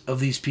values of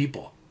these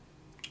people.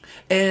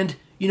 And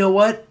you know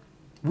what?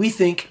 We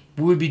think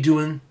we would be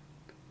doing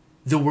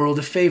the world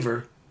a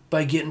favor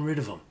by getting rid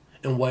of them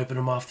and wiping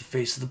them off the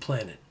face of the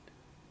planet.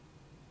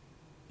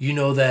 You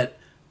know that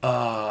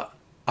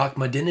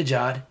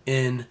Ahmadinejad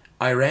in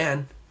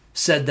Iran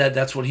said that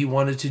that's what he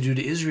wanted to do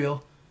to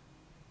Israel.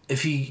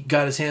 If he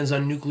got his hands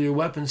on nuclear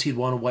weapons, he'd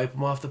want to wipe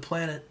them off the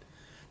planet.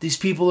 These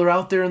people are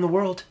out there in the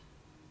world.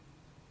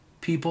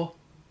 People.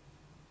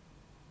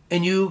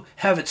 And you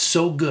have it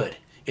so good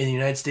in the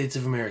United States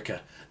of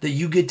America that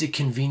you get to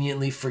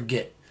conveniently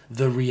forget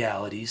the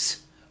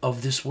realities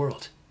of this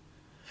world.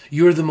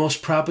 You're the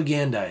most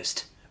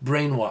propagandized,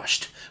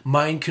 brainwashed,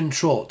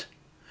 mind-controlled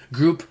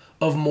group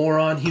of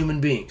moron human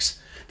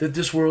beings that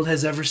this world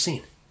has ever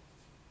seen.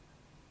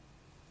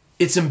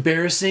 It's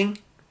embarrassing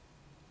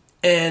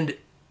and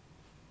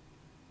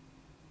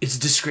it's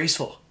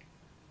disgraceful.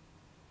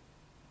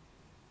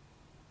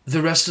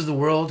 The rest of the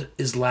world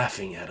is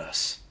laughing at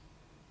us.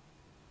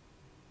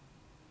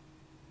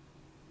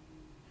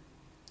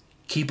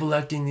 Keep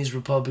electing these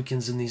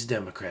Republicans and these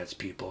Democrats,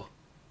 people.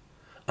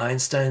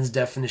 Einstein's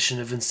definition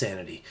of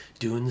insanity,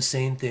 doing the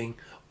same thing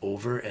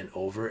over and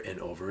over and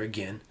over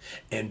again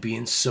and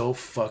being so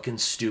fucking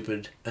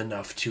stupid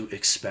enough to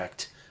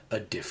expect a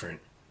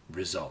different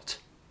result.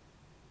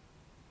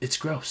 It's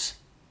gross.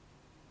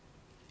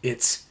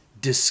 It's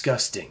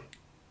disgusting.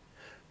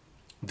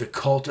 The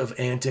cult of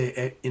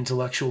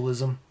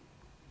anti-intellectualism,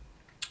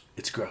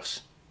 it's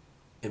gross.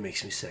 It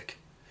makes me sick.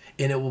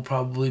 And it will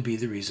probably be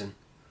the reason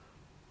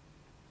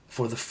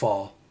for the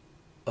fall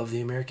of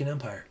the American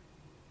empire.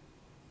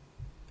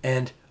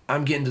 And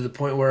I'm getting to the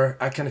point where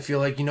I kind of feel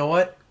like, you know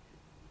what?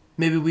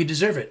 Maybe we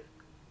deserve it.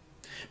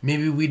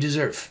 Maybe we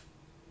deserve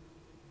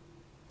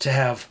to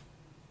have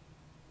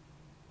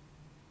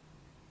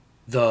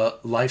the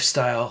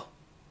lifestyle,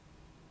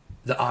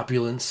 the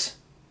opulence,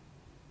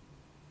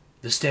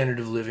 the standard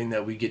of living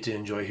that we get to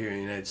enjoy here in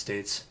the United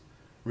States,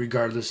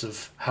 regardless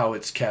of how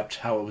it's kept,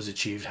 how it was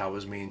achieved, how it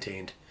was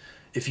maintained.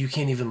 If you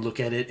can't even look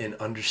at it and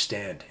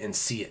understand and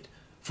see it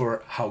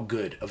for how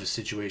good of a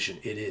situation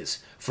it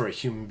is for a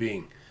human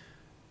being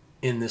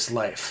in this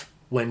life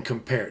when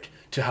compared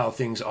to how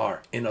things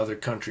are in other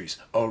countries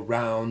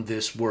around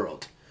this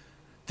world,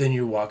 then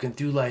you're walking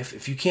through life.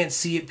 If you can't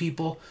see it,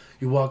 people,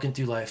 you're walking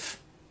through life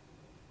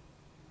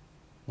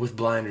with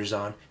blinders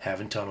on,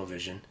 having tunnel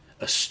vision,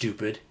 a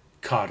stupid,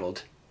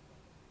 coddled,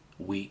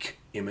 weak,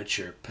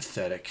 immature,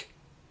 pathetic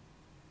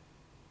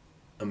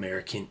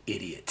American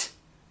idiot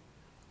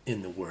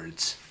in the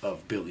words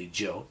of Billy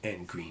Joe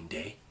and Green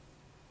Day.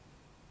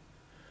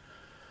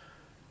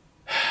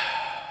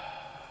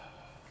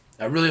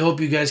 I really hope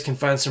you guys can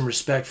find some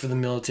respect for the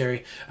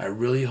military. I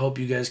really hope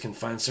you guys can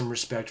find some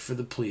respect for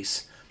the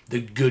police.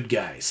 The good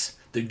guys.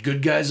 The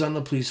good guys on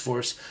the police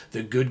force.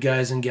 The good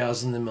guys and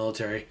gals in the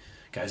military.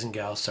 Guys and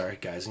gals.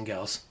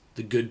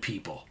 The good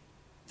people.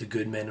 The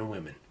good men and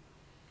women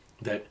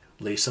that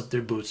lace up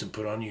their boots and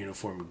put on a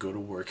uniform and go to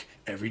work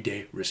every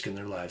day risking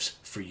their lives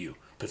for you,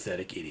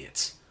 pathetic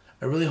idiots.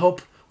 I really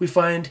hope we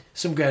find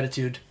some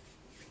gratitude.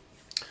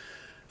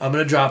 I'm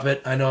going to drop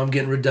it. I know I'm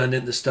getting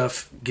redundant. This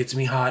stuff gets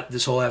me hot.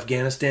 This whole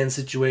Afghanistan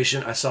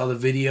situation. I saw the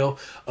video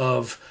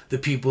of the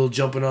people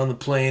jumping on the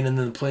plane and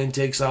then the plane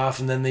takes off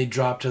and then they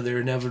drop to their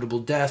inevitable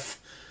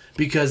death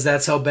because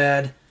that's how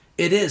bad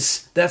it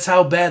is. That's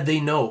how bad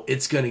they know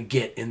it's going to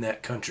get in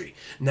that country.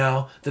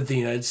 Now that the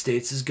United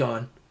States is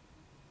gone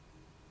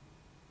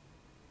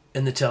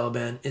and the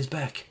Taliban is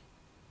back.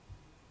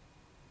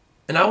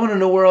 And I want to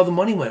know where all the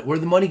money went.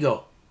 Where'd the money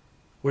go?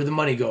 Where'd the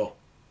money go?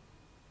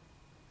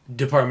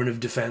 Department of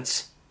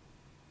Defense,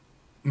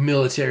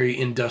 military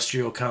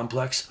industrial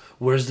complex.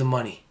 Where's the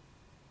money?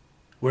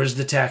 Where's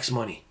the tax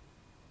money?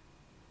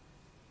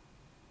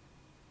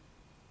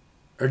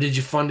 Or did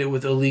you fund it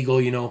with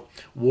illegal,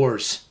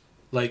 wars?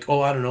 Like,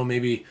 I don't know,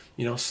 maybe,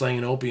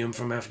 slanging opium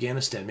from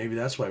Afghanistan. Maybe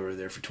that's why we were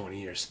there for 20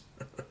 years.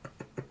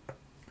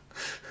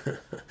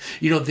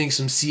 You don't think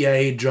some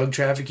CIA drug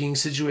trafficking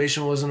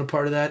situation wasn't a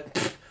part of that?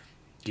 Pfft,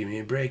 give me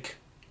a break.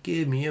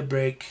 Give me a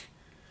break.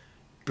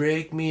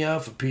 Break me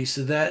off a piece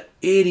of that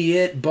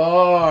idiot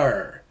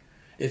bar.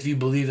 If you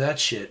believe that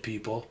shit,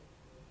 people.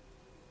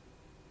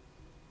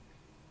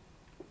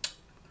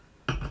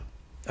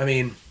 I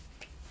mean,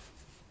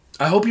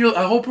 I hope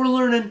we're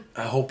learning.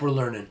 I hope we're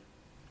learning.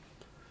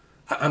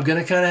 I'm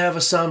gonna kind of have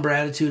a somber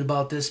attitude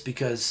about this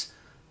because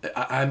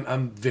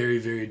I'm very,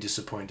 very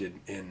disappointed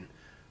in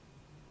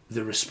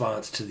the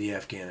response to the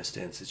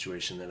Afghanistan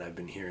situation that I've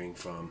been hearing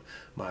from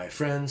my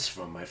friends,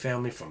 from my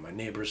family, from my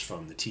neighbors,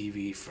 from the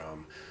TV,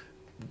 from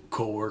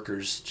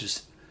co-workers.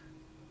 Just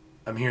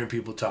I'm hearing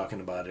people talking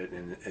about it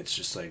and it's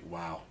just like,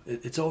 wow,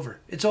 it's over.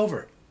 It's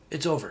over.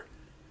 It's over.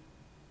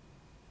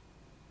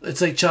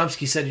 It's like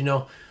Chomsky said,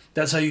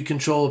 that's how you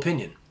control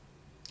opinion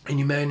and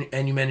you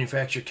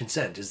manufacture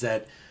consent is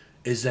that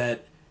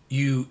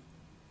you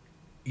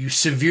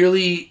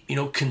severely,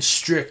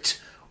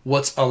 constrict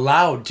what's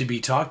allowed to be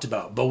talked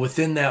about, but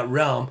within that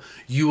realm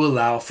you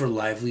allow for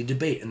lively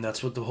debate, and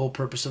that's what the whole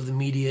purpose of the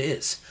media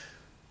is.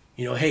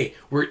 Hey,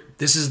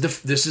 this is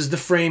the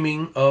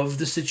framing of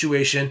the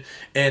situation,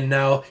 and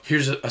now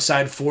here's a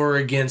side for or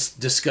against,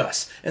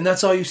 discuss. And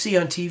that's all you see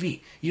on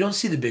TV. You don't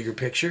see the bigger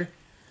picture.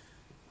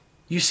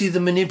 You see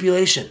the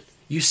manipulation.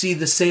 You see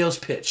the sales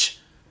pitch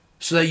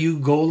so that you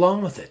go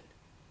along with it.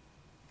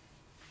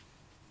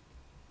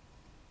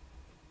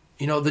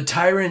 The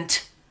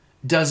tyrant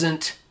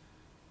doesn't,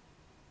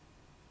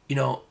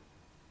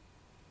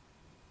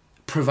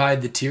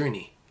 provide the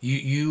tyranny.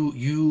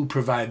 You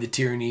provide the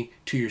tyranny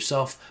to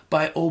yourself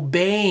by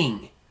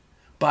obeying,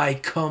 by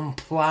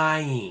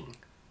complying,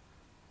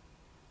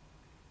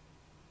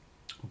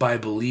 by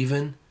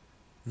believing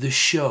the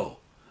show,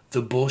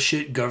 the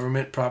bullshit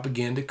government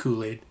propaganda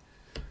Kool-Aid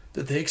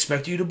that they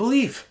expect you to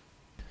believe.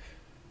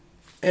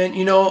 And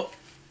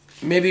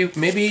maybe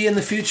in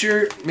the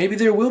future, maybe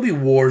there will be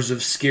wars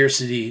of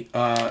scarcity,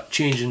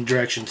 changing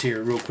directions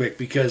here real quick,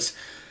 because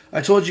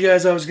I told you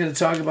guys I was going to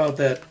talk about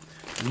that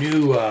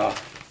new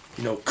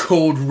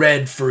Code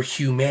Red for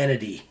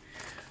Humanity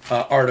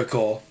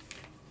article.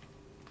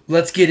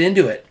 Let's get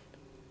into it.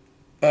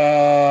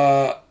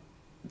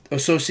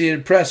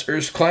 Associated Press,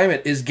 Earth's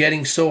climate is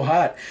getting so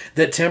hot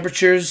that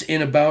temperatures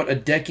in about a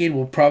decade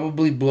will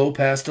probably blow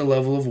past a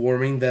level of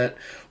warming that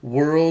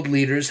world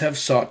leaders have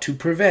sought to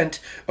prevent,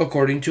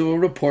 according to a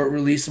report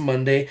released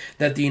Monday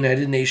that the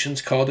United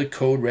Nations called a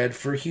Code Red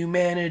for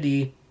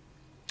Humanity.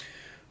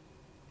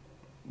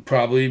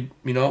 Probably,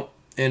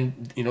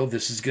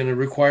 this is going to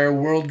require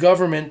world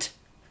government.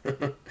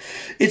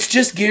 It's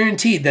just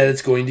guaranteed that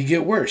it's going to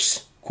get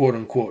worse, quote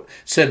unquote,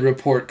 said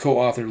report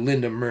co-author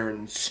Linda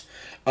Mearns,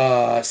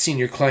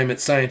 senior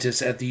climate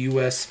scientist at the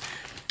U.S.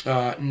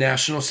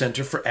 National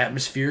Center for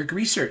Atmospheric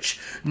Research.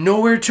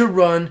 Nowhere to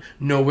run,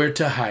 nowhere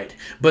to hide.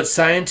 But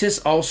scientists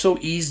also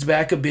eased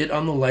back a bit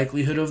on the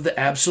likelihood of the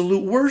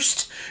absolute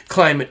worst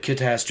climate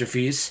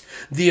catastrophes.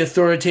 The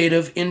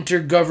authoritative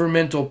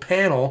Intergovernmental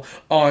Panel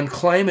on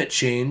Climate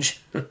Change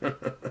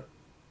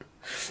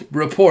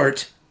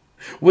report,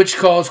 which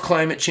calls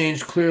climate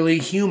change clearly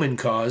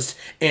human-caused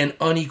and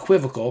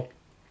unequivocal,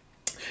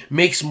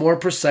 makes more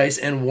precise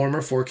and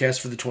warmer forecasts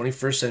for the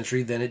 21st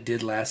century than it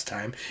did last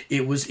time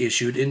it was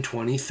issued in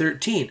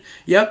 2013.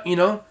 Yep,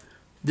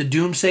 the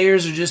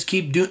doomsayers just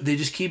keep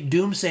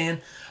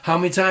doomsaying. How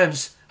many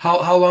times?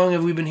 How long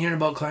have we been hearing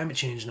about climate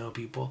change now,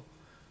 people?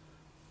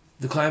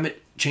 The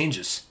climate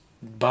changes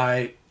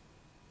by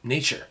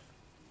nature.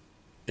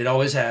 It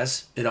always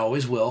has. It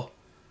always will.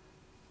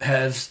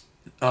 Has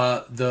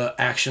the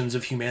actions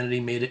of humanity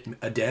made it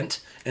a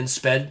dent and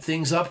sped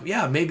things up?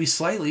 Yeah, maybe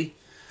slightly.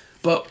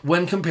 But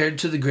when compared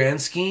to the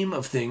grand scheme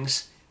of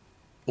things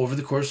over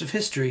the course of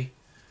history,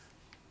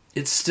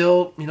 it's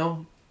still,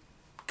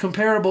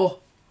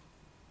 comparable.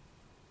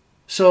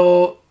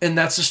 So, and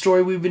that's the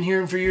story we've been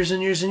hearing for years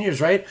and years and years,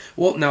 right?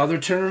 Well, now they're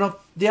turning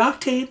up the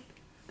octane.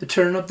 They're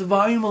turning up the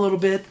volume a little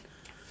bit.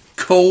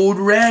 Code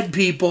red,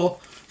 people,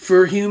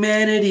 for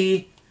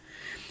humanity.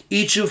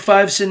 Each of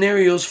 5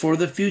 scenarios for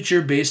the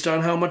future based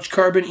on how much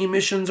carbon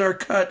emissions are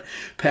cut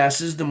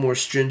passes the more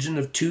stringent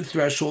of 2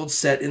 thresholds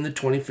set in the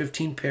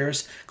 2015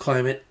 Paris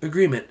Climate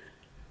Agreement.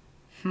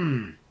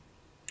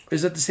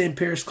 Is that the same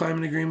Paris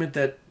Climate Agreement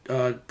that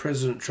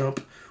President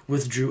Trump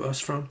withdrew us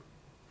from?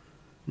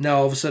 Now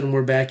all of a sudden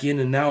we're back in,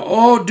 and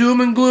now,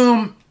 doom and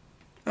gloom.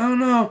 I don't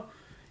know.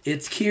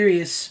 It's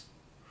curious.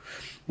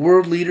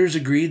 World leaders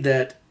agreed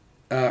that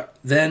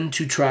then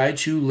to try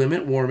to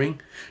limit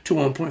warming to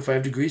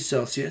 1.5 degrees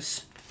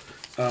Celsius.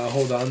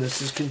 Hold on,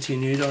 this is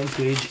continued on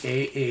page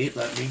A8.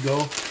 Let me go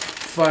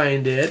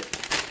find it.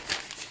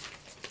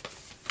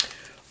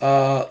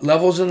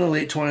 Levels in the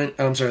late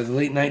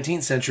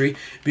 19th century,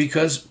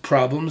 because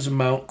problems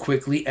mount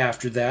quickly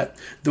after that.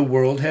 The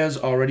world has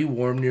already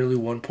warmed nearly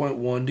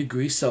 1.1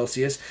 degrees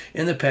Celsius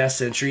in the past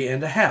century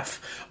and a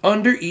half.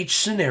 Under each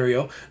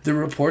scenario, the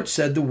report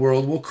said the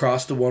world will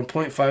cross the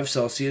 1.5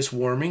 Celsius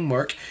warming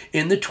mark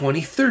in the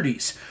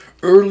 2030s,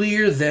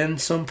 earlier than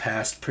some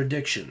past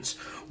predictions.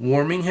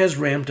 Warming has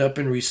ramped up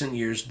in recent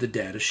years, the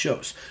data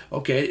shows.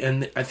 Okay,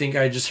 and I think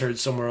I just heard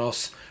somewhere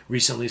else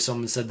recently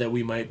someone said that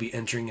we might be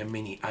entering a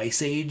mini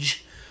ice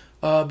age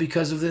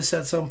because of this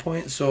at some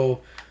point.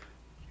 So,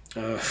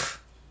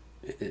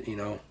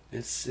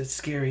 it's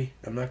scary.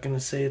 I'm not going to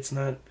say it's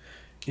not,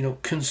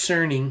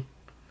 concerning.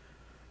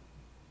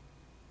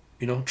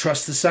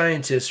 Trust the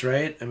scientists,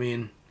 right? I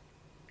mean,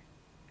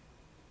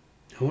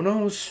 who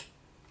knows?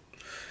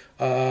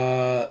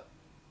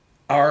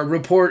 Our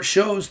report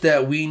shows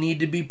that we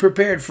need to be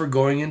prepared for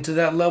going into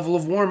that level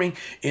of warming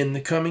in the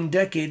coming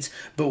decades,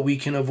 but we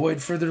can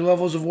avoid further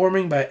levels of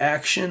warming by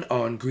action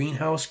on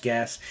greenhouse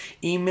gas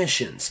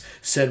emissions,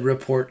 said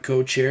report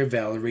co-chair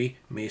Valerie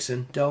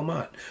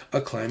Mason-Delmotte, a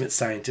climate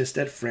scientist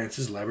at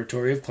France's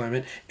Laboratory of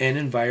Climate and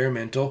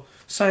Environmental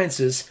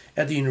Sciences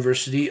at the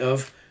University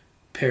of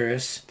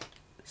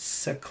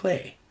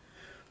Paris-Saclay.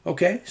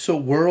 Okay, so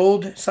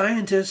world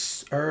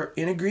scientists are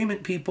in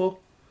agreement,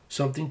 people.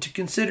 Something to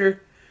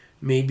consider.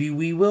 Maybe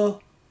we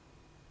will,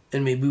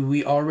 and maybe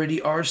we already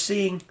are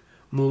seeing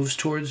moves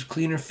towards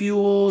cleaner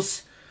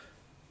fuels.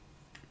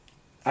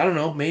 I don't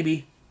know,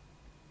 maybe.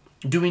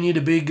 Do we need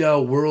a big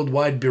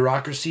worldwide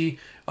bureaucracy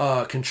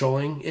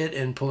controlling it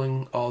and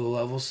pulling all the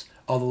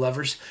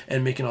levers,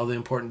 and making all the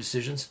important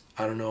decisions?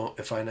 I don't know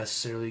if I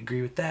necessarily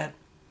agree with that.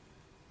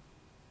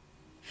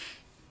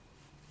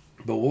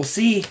 But we'll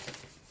see.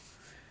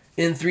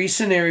 In 3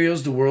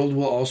 scenarios, the world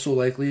will also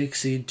likely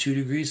exceed 2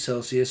 degrees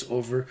Celsius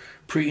over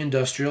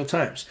pre-industrial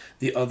times.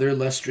 The other,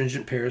 less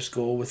stringent Paris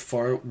goal with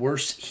far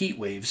worse heat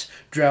waves,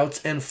 droughts,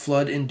 and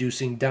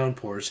flood-inducing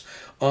downpours,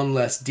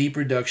 unless deep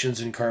reductions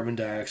in carbon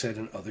dioxide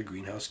and other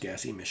greenhouse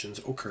gas emissions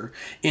occur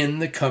in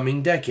the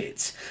coming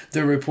decades.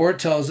 The report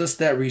tells us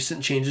that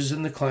recent changes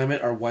in the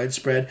climate are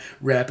widespread,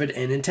 rapid,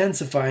 and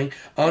intensifying,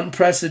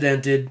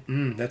 unprecedented,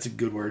 that's a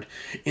good word,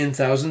 in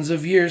thousands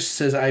of years,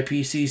 says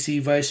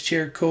IPCC Vice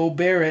Chair Co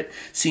Barrett,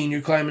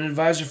 Senior Climate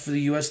Advisor for the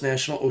U.S.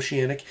 National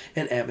Oceanic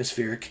and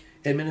Atmospheric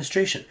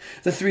Administration.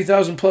 The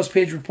 3,000-plus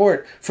page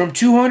report from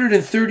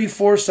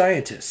 234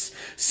 scientists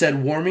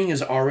said warming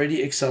is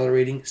already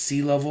accelerating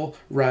sea level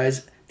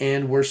rise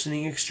and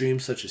worsening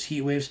extremes such as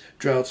heat waves,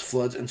 droughts,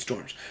 floods, and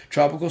storms.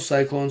 Tropical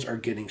cyclones are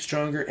getting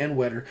stronger and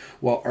wetter,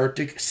 while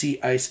Arctic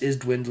sea ice is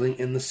dwindling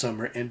in the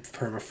summer and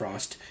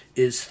permafrost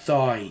is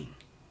thawing.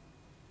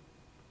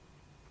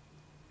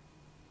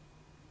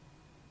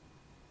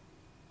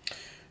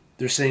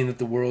 They're saying that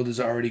the world is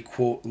already,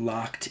 quote,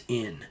 locked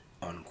in,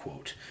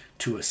 unquote,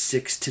 to a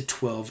 6 to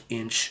 12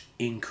 inch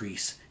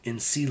increase in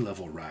sea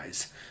level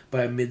rise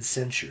by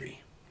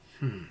mid-century.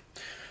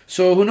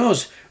 So who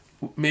knows?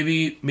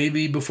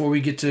 Maybe before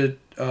we get to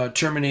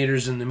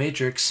Terminators in the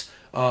Matrix,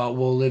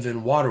 we'll live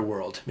in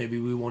Waterworld. Maybe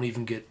we won't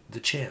even get the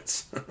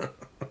chance.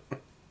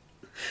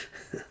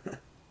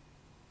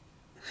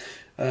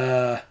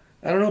 I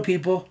don't know,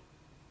 people.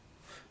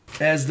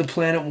 As the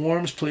planet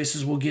warms,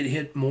 places will get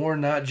hit more,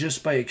 not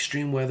just by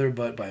extreme weather,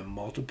 but by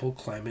multiple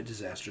climate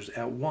disasters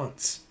at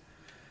once.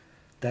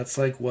 That's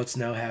like what's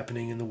now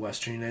happening in the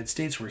western United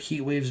States, where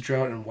heat waves,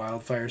 drought, and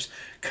wildfires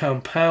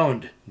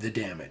compound the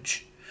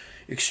damage.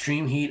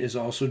 Extreme heat is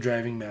also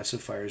driving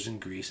massive fires in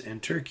Greece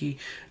and Turkey.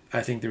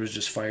 I think there was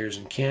just fires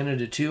in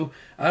Canada, too.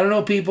 I don't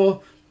know,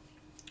 people.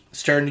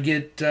 Starting to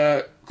get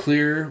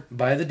clearer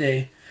by the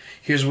day.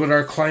 Here's what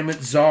our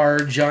climate czar,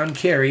 John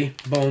Kerry,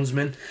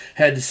 Bonesman,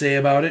 had to say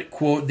about it.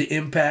 Quote, the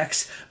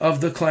impacts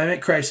of the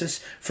climate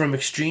crisis, from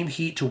extreme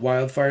heat to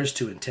wildfires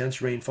to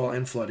intense rainfall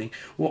and flooding,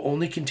 will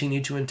only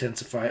continue to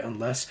intensify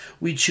unless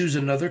we choose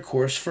another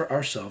course for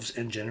ourselves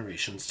and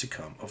generations to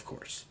come, of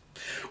course.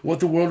 What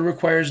the world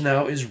requires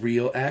now is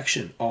real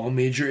action. All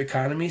major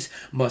economies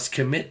must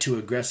commit to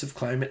aggressive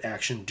climate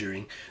action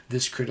during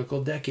this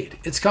critical decade.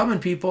 It's coming,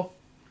 people.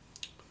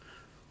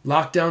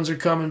 Lockdowns are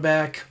coming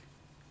back.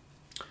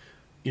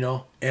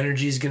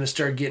 Energy is going to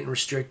start getting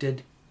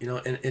restricted.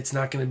 And it's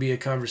not going to be a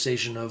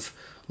conversation of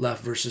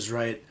left versus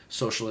right,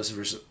 socialism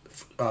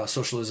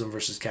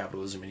versus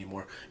capitalism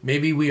anymore.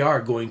 Maybe we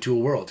are going to a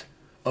world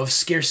of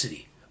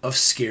scarcity, of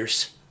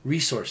scarce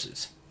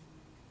resources.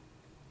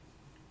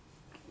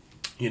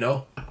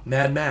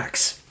 Mad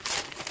Max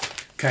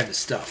kind of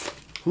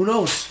stuff. Who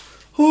knows?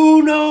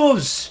 Who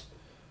knows?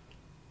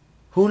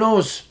 Who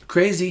knows?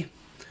 Crazy.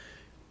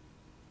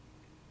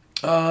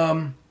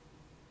 Today,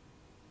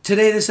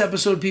 this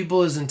episode,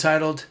 people, is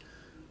entitled,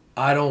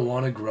 I Don't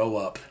Want to Grow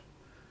Up.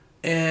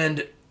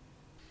 And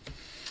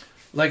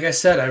like I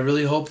said, I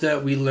really hope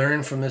that we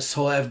learn from this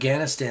whole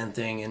Afghanistan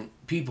thing, and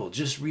people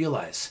just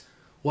realize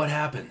what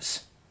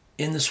happens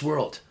in this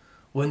world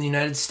when the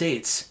United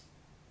States,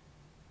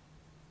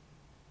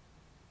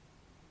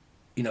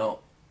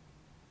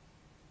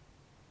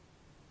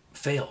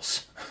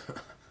 fails.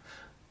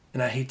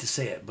 And I hate to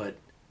say it, but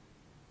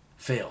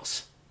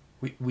fails.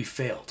 We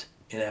failed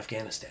in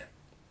Afghanistan.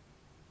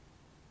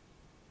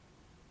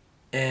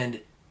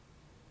 And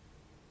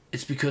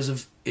it's because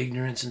of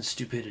ignorance and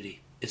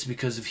stupidity. It's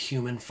because of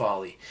human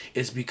folly.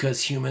 It's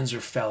because humans are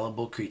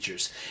fallible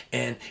creatures.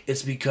 And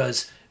it's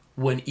because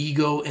when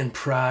ego and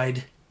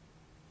pride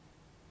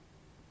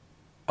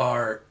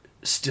are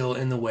still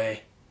in the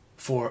way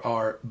for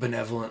our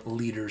benevolent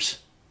leaders,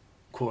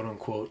 quote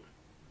unquote,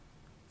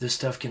 this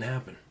stuff can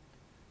happen.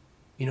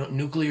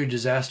 Nuclear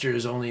disaster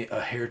is only a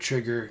hair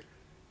trigger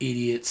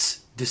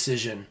idiot's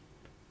decision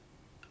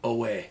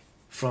away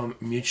from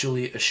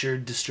mutually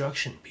assured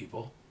destruction,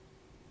 people.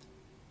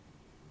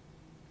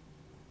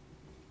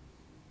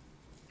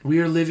 We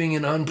are living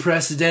in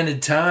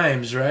unprecedented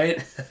times,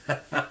 right?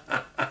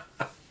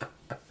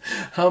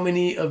 How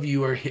many of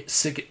you are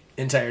sick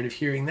and tired of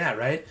hearing that,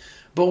 right?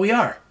 But we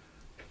are.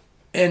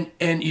 And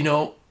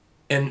the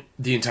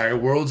entire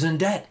world's in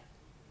debt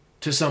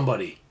to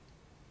somebody.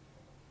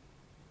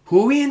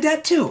 Who are we in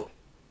debt to?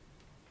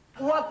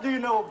 What do you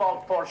know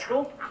about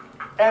Portugal?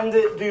 And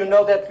do you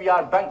know that we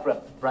are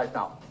bankrupt right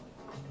now?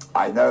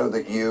 I know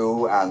that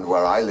you and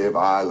where I live,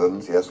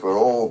 Ireland, yes, we're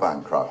all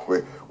bankrupt.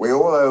 We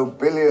all owe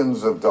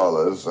billions of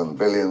dollars and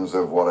billions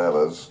of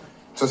whatevers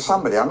to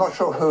somebody. I'm not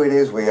sure who it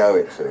is we owe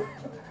it to.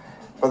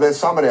 But there's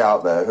somebody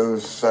out there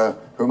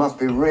who must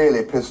be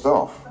really pissed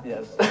off.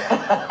 Yes.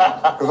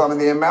 Because,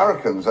 the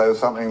Americans owe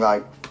something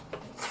like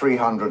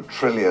 $300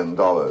 trillion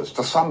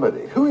to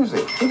somebody. Who is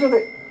it? Who did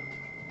it?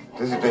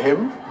 Is it to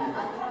him?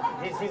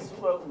 This is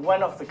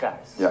one of the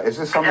guys. Yeah, is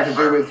this something to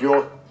do with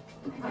your...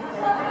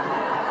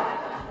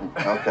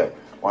 Okay,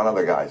 one of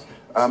the guys.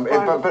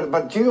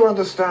 But do you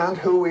understand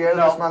who we owe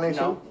this money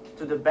to?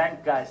 To the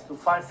bank guys, to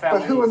 5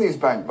 families. But who are these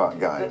bank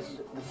guys?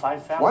 The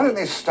 5 families. Why don't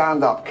they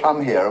stand up,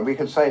 come here, and we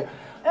could say,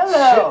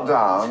 hello, sit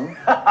down,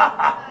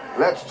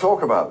 let's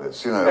talk about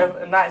this,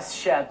 A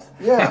nice chat.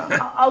 Yeah.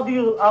 How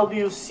do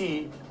you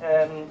see,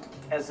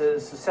 as a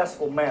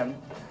successful man,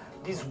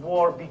 this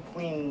war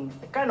between,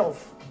 a kind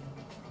of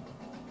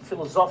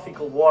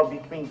philosophical war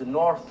between the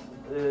north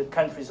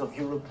countries of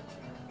Europe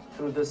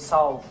through the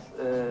south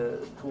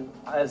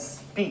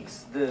as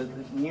peaks, the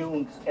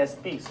new as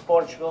peaks,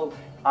 Portugal,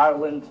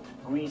 Ireland,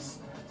 Greece,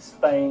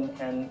 Spain,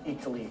 and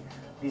Italy.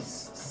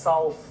 This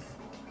south,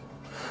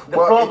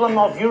 problem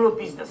of Europe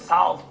is the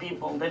south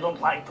people, they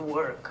don't like to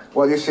work.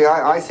 Well, you see,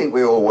 I think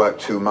we all work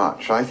too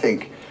much. I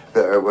think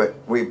that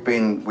we've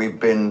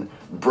been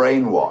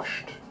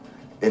brainwashed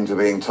into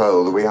being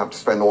told that we have to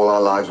spend all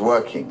our lives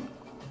working.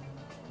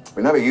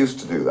 We never used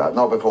to do that,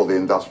 not before the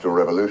Industrial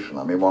Revolution.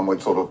 One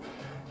would sort of,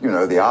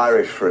 the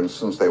Irish, for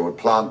instance, they would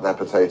plant their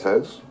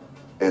potatoes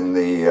in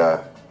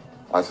the,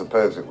 I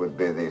suppose it would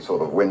be the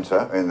sort of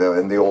winter. In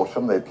the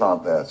autumn, they'd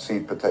plant their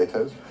seed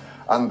potatoes.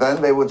 And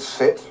then they would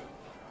sit,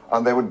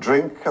 and they would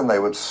drink, and they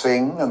would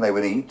sing, and they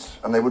would eat,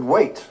 and they would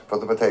wait for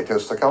the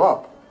potatoes to come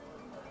up.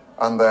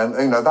 And then,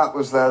 that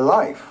was their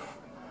life.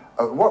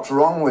 What's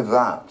wrong with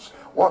that?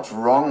 What's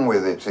wrong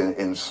with it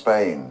in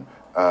Spain?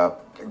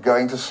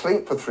 Going to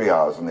sleep for 3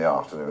 hours in the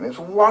afternoon. It's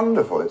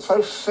wonderful. It's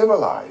so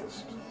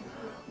civilized.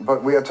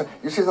 But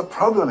you see, the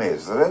problem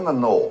is that in the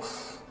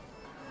north,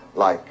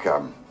 like,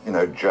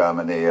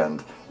 Germany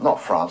and not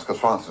France, because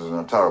France is in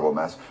a terrible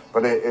mess,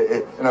 but,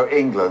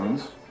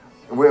 England,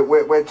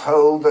 we're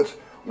told that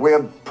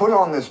we're put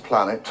on this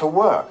planet to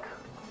work.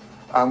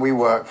 And we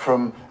work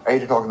from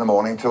 8 o'clock in the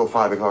morning till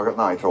 5 o'clock at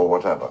night or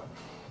whatever.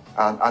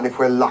 And if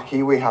we're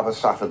lucky, we have a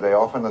Saturday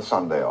off and a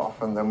Sunday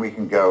off, and then we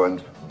can go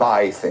and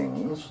buy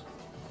things.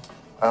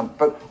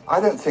 But I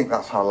don't think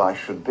that's how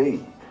life should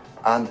be.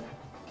 And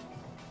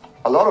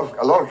a lot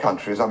of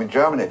countries,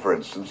 Germany, for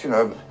instance,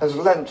 has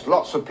lent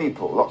lots of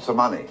people lots of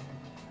money.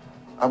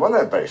 And well,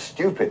 they're very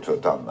stupid to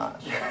have done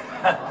that.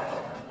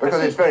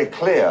 Because it's very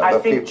clear that I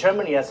think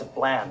Germany has a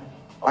plan.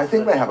 I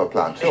think they have a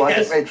plan too.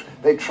 Yes. I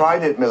think they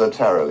tried it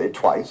militarily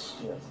twice.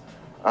 Yes.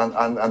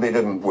 And they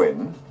didn't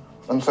win.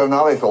 And so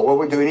now they thought, well,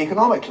 we'll do it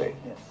economically.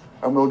 Yes.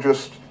 And we'll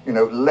just,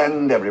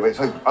 lend everybody. It's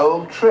an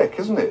old trick,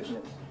 isn't it?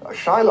 Yes.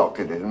 Shylock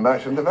did it in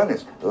Merchant of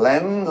Venice.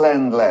 Lend,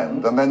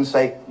 and then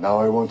say, now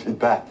I want it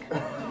back.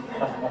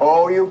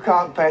 Oh, you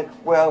can't pay.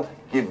 Well,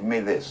 give me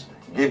this,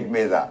 give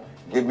me that,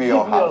 give me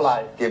your house,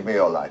 life. give me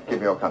your life, give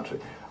me your country.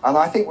 And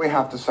I think we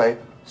have to say,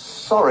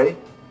 sorry.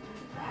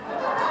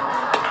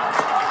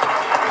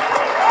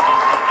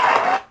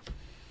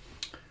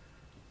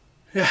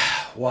 Yeah,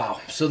 wow.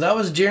 So that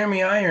was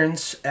Jeremy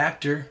Irons,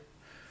 actor,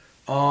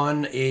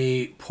 on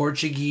a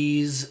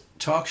Portuguese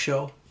talk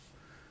show.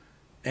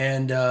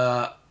 And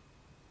I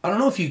don't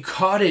know if you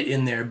caught it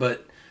in there,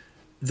 but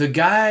the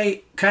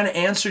guy kind of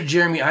answered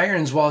Jeremy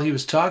Irons while he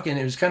was talking.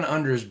 It was kind of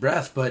under his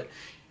breath, but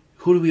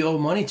who do we owe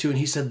money to? And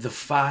he said, the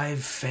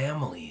 5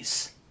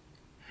 families.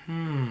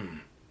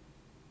 The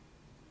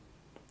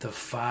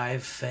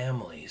 5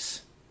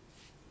 families.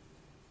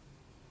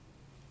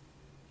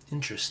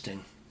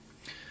 Interesting.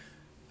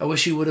 I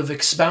wish he would have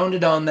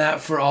expounded on that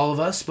for all of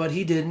us, but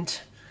he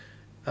didn't.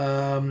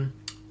 But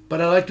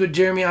I liked what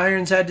Jeremy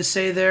Irons had to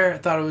say there. I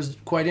thought it was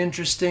quite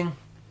interesting.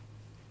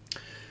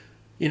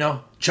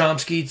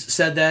 Chomsky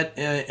said that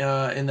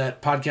in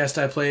that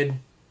podcast I played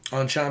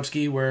on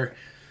Chomsky, where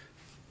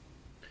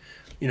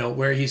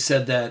he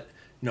said that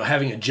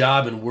having a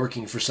job and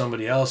working for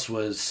somebody else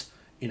was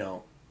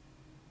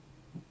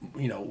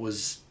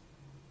was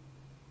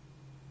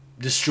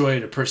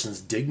destroyed a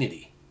person's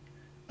dignity.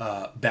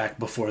 Back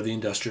before the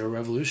Industrial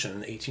Revolution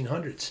in the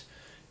 1800s.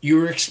 You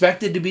were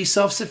expected to be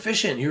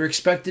self-sufficient. You were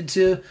expected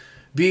to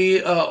be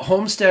a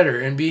homesteader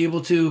and be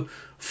able to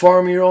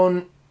farm your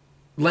own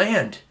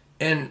land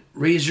and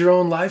raise your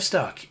own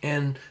livestock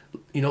and,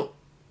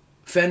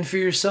 fend for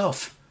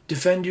yourself,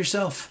 defend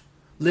yourself,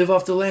 live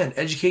off the land,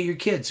 educate your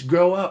kids,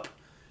 grow up.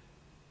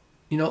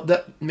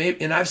 That maybe,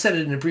 and I've said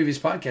it in a previous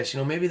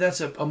podcast, maybe that's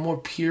a more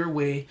pure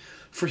way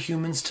for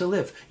humans to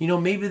live.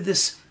 Maybe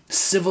this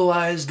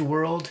civilized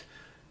world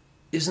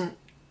isn't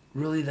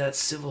really that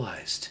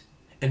civilized.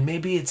 And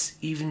maybe it's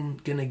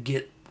even going to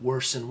get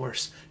worse and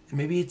worse. And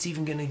maybe it's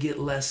even going to get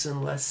less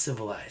and less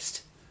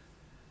civilized.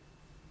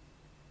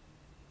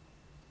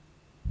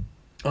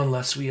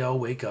 Unless we all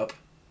wake up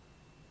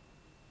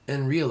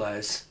and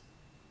realize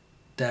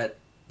that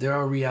there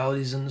are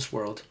realities in this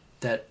world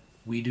that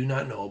we do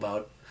not know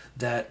about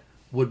that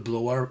would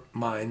blow our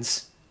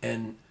minds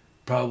and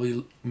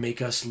probably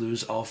make us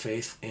lose all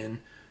faith in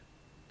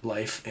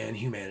life and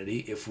humanity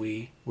if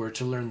we were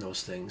to learn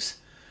those things.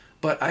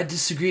 But I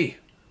disagree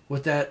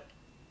with that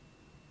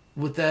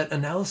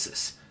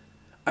analysis.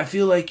 I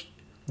feel like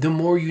the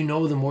more you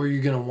know, the more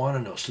you're going to want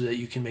to know so that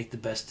you can make the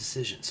best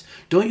decisions.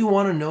 Don't you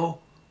want to know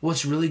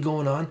what's really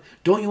going on?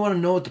 Don't you want to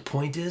know what the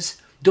point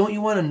is? Don't you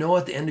want to know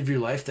at the end of your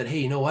life that, hey,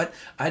 you know what?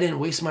 I didn't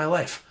waste my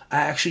life. I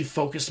actually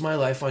focused my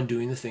life on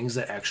doing the things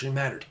that actually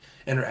mattered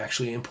and are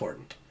actually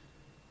important.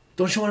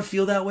 Don't you want to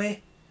feel that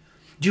way?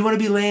 Do you want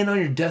to be laying on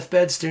your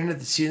deathbed staring at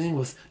the ceiling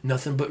with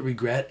nothing but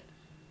regret?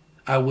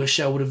 I wish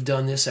I would have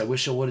done this. I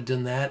wish I would have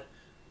done that.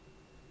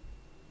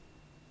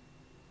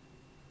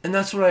 And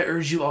that's what I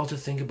urge you all to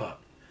think about.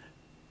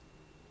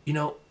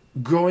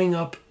 Growing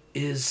up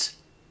is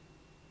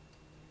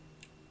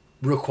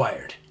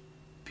required,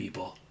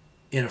 people,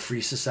 in a free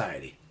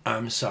society.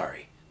 I'm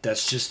sorry.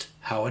 That's just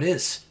how it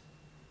is.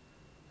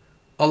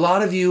 A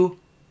lot of you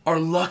are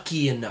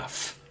lucky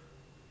enough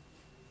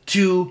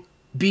to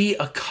be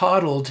a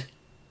coddled,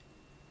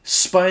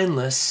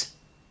 spineless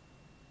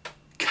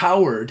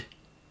coward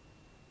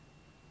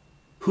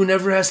who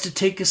never has to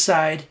take a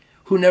side,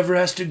 who never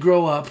has to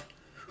grow up,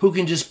 who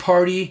can just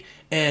party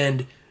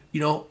and,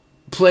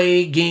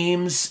 play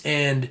games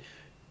and,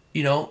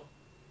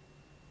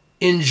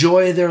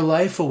 enjoy their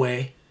life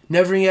away,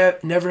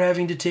 never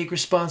having to take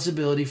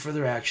responsibility for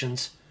their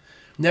actions,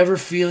 never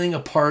feeling a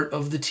part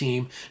of the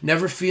team,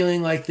 never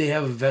feeling like they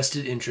have a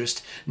vested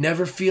interest,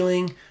 never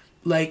feeling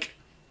like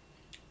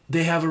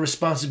they have a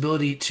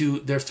responsibility to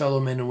their fellow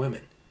men and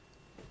women.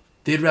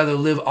 They'd rather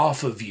live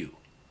off of you.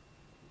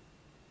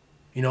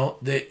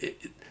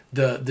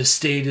 The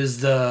state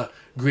is the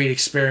great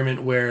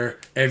experiment where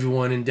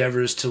everyone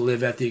endeavors to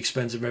live at the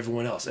expense of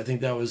everyone else. I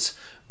think that was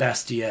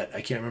Bastiat.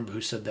 I can't remember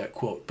who said that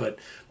quote, but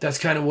that's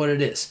kind of what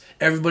it is.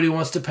 Everybody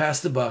wants to pass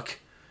the buck.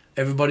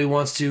 Everybody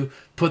wants to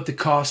put the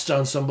cost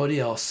on somebody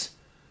else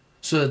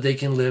so that they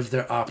can live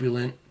their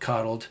opulent,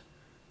 coddled,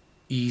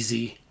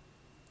 easy,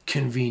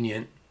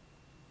 convenient,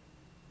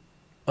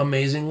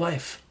 amazing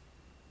life.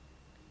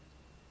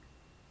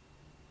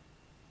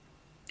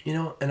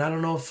 And I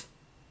don't know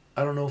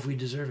if we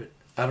deserve it.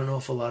 I don't know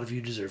if a lot of you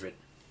deserve it.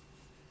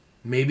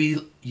 Maybe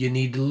you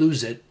need to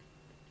lose it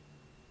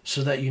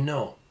so that you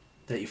know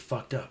that you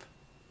fucked up.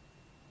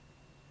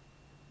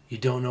 You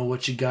don't know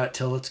what you got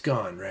till it's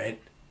gone, right?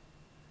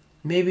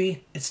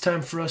 Maybe it's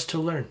time for us to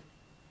learn.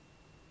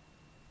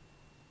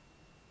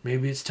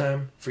 Maybe it's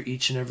time for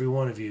each and every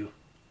one of you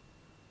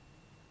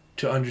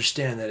to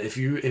understand that if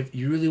you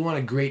really want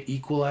a great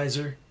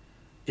equalizer,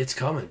 it's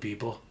coming,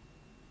 people.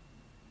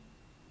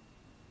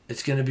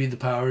 It's going to be the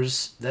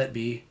powers that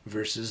be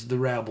versus the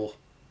rabble,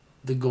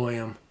 the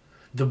goyim,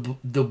 the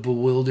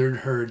bewildered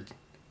herd,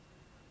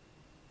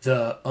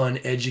 the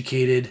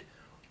uneducated,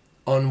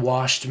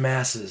 unwashed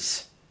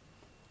masses.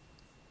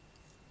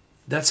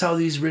 That's how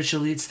these rich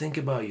elites think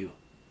about you.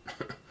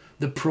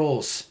 The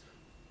proles,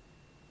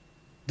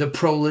 the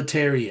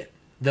proletariat,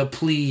 the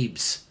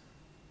plebes,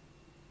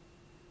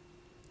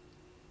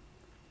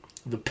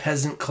 the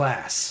peasant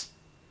class,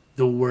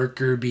 the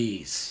worker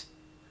bees,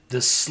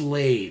 the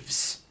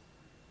slaves.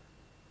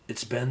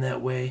 It's been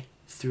that way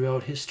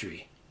throughout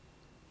history.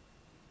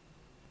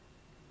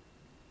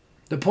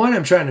 The point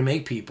I'm trying to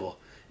make, people,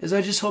 is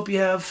I just hope you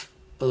have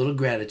a little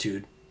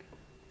gratitude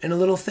and a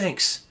little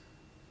thanks.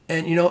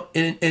 And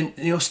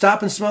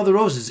stop and smell the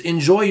roses.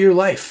 Enjoy your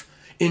life.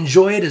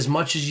 Enjoy it as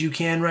much as you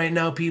can right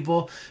now,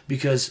 people,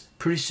 because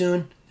pretty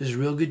soon there's a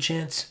real good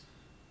chance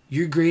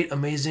your great,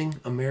 amazing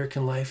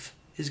American life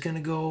is going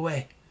to go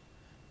away.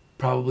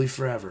 Probably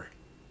forever.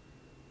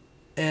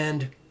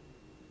 And,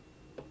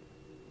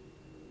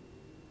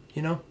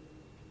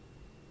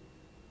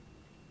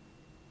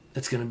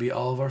 it's going to be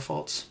all of our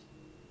faults.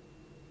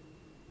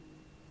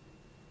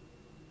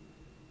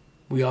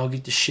 We all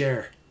get to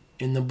share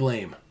in the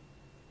blame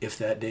if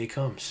that day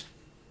comes.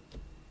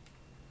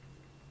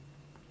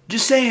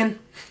 Just saying.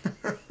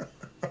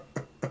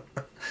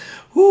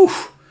 Whew.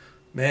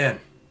 Man,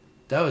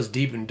 that was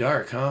deep and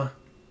dark, huh?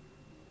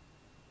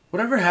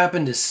 Whatever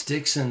happened to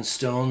sticks and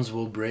stones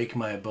will break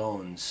my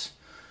bones,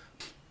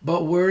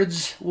 but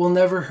words will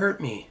never hurt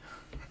me.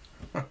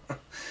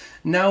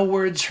 Now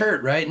words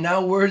hurt, right?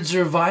 Now words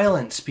are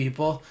violence,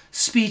 people.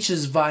 Speech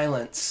is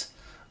violence.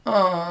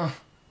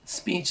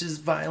 Speech is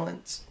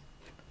violence.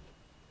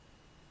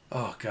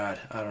 Oh, God,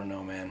 I don't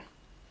know, man.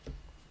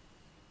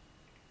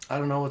 I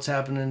don't know what's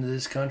happening to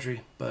this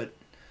country, but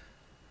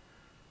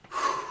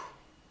I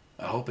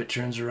hope it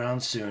turns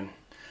around soon.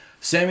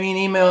 Send me an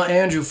email,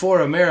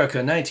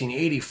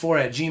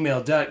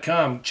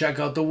 andrewforamerica1984@gmail.com. Check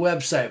out the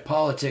website,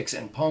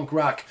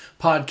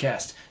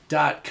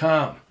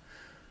 politicsandpunkrockpodcast.com.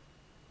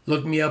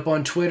 Look me up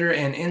on Twitter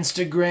and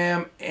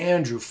Instagram,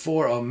 Andrew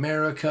for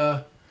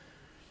America.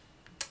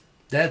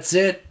 That's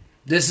it.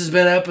 This has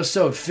been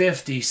episode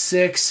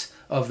 56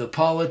 of the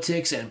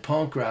Politics and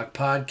Punk Rock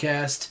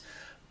Podcast.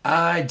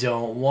 I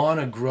don't want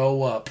to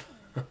grow up.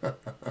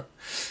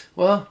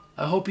 Well,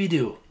 I hope you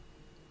do.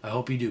 I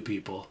hope you do,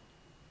 people.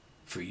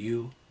 For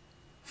you,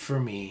 for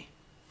me,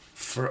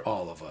 for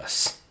all of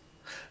us.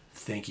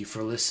 Thank you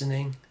for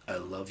listening. I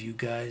love you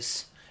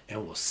guys,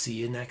 and we'll see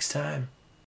you next time.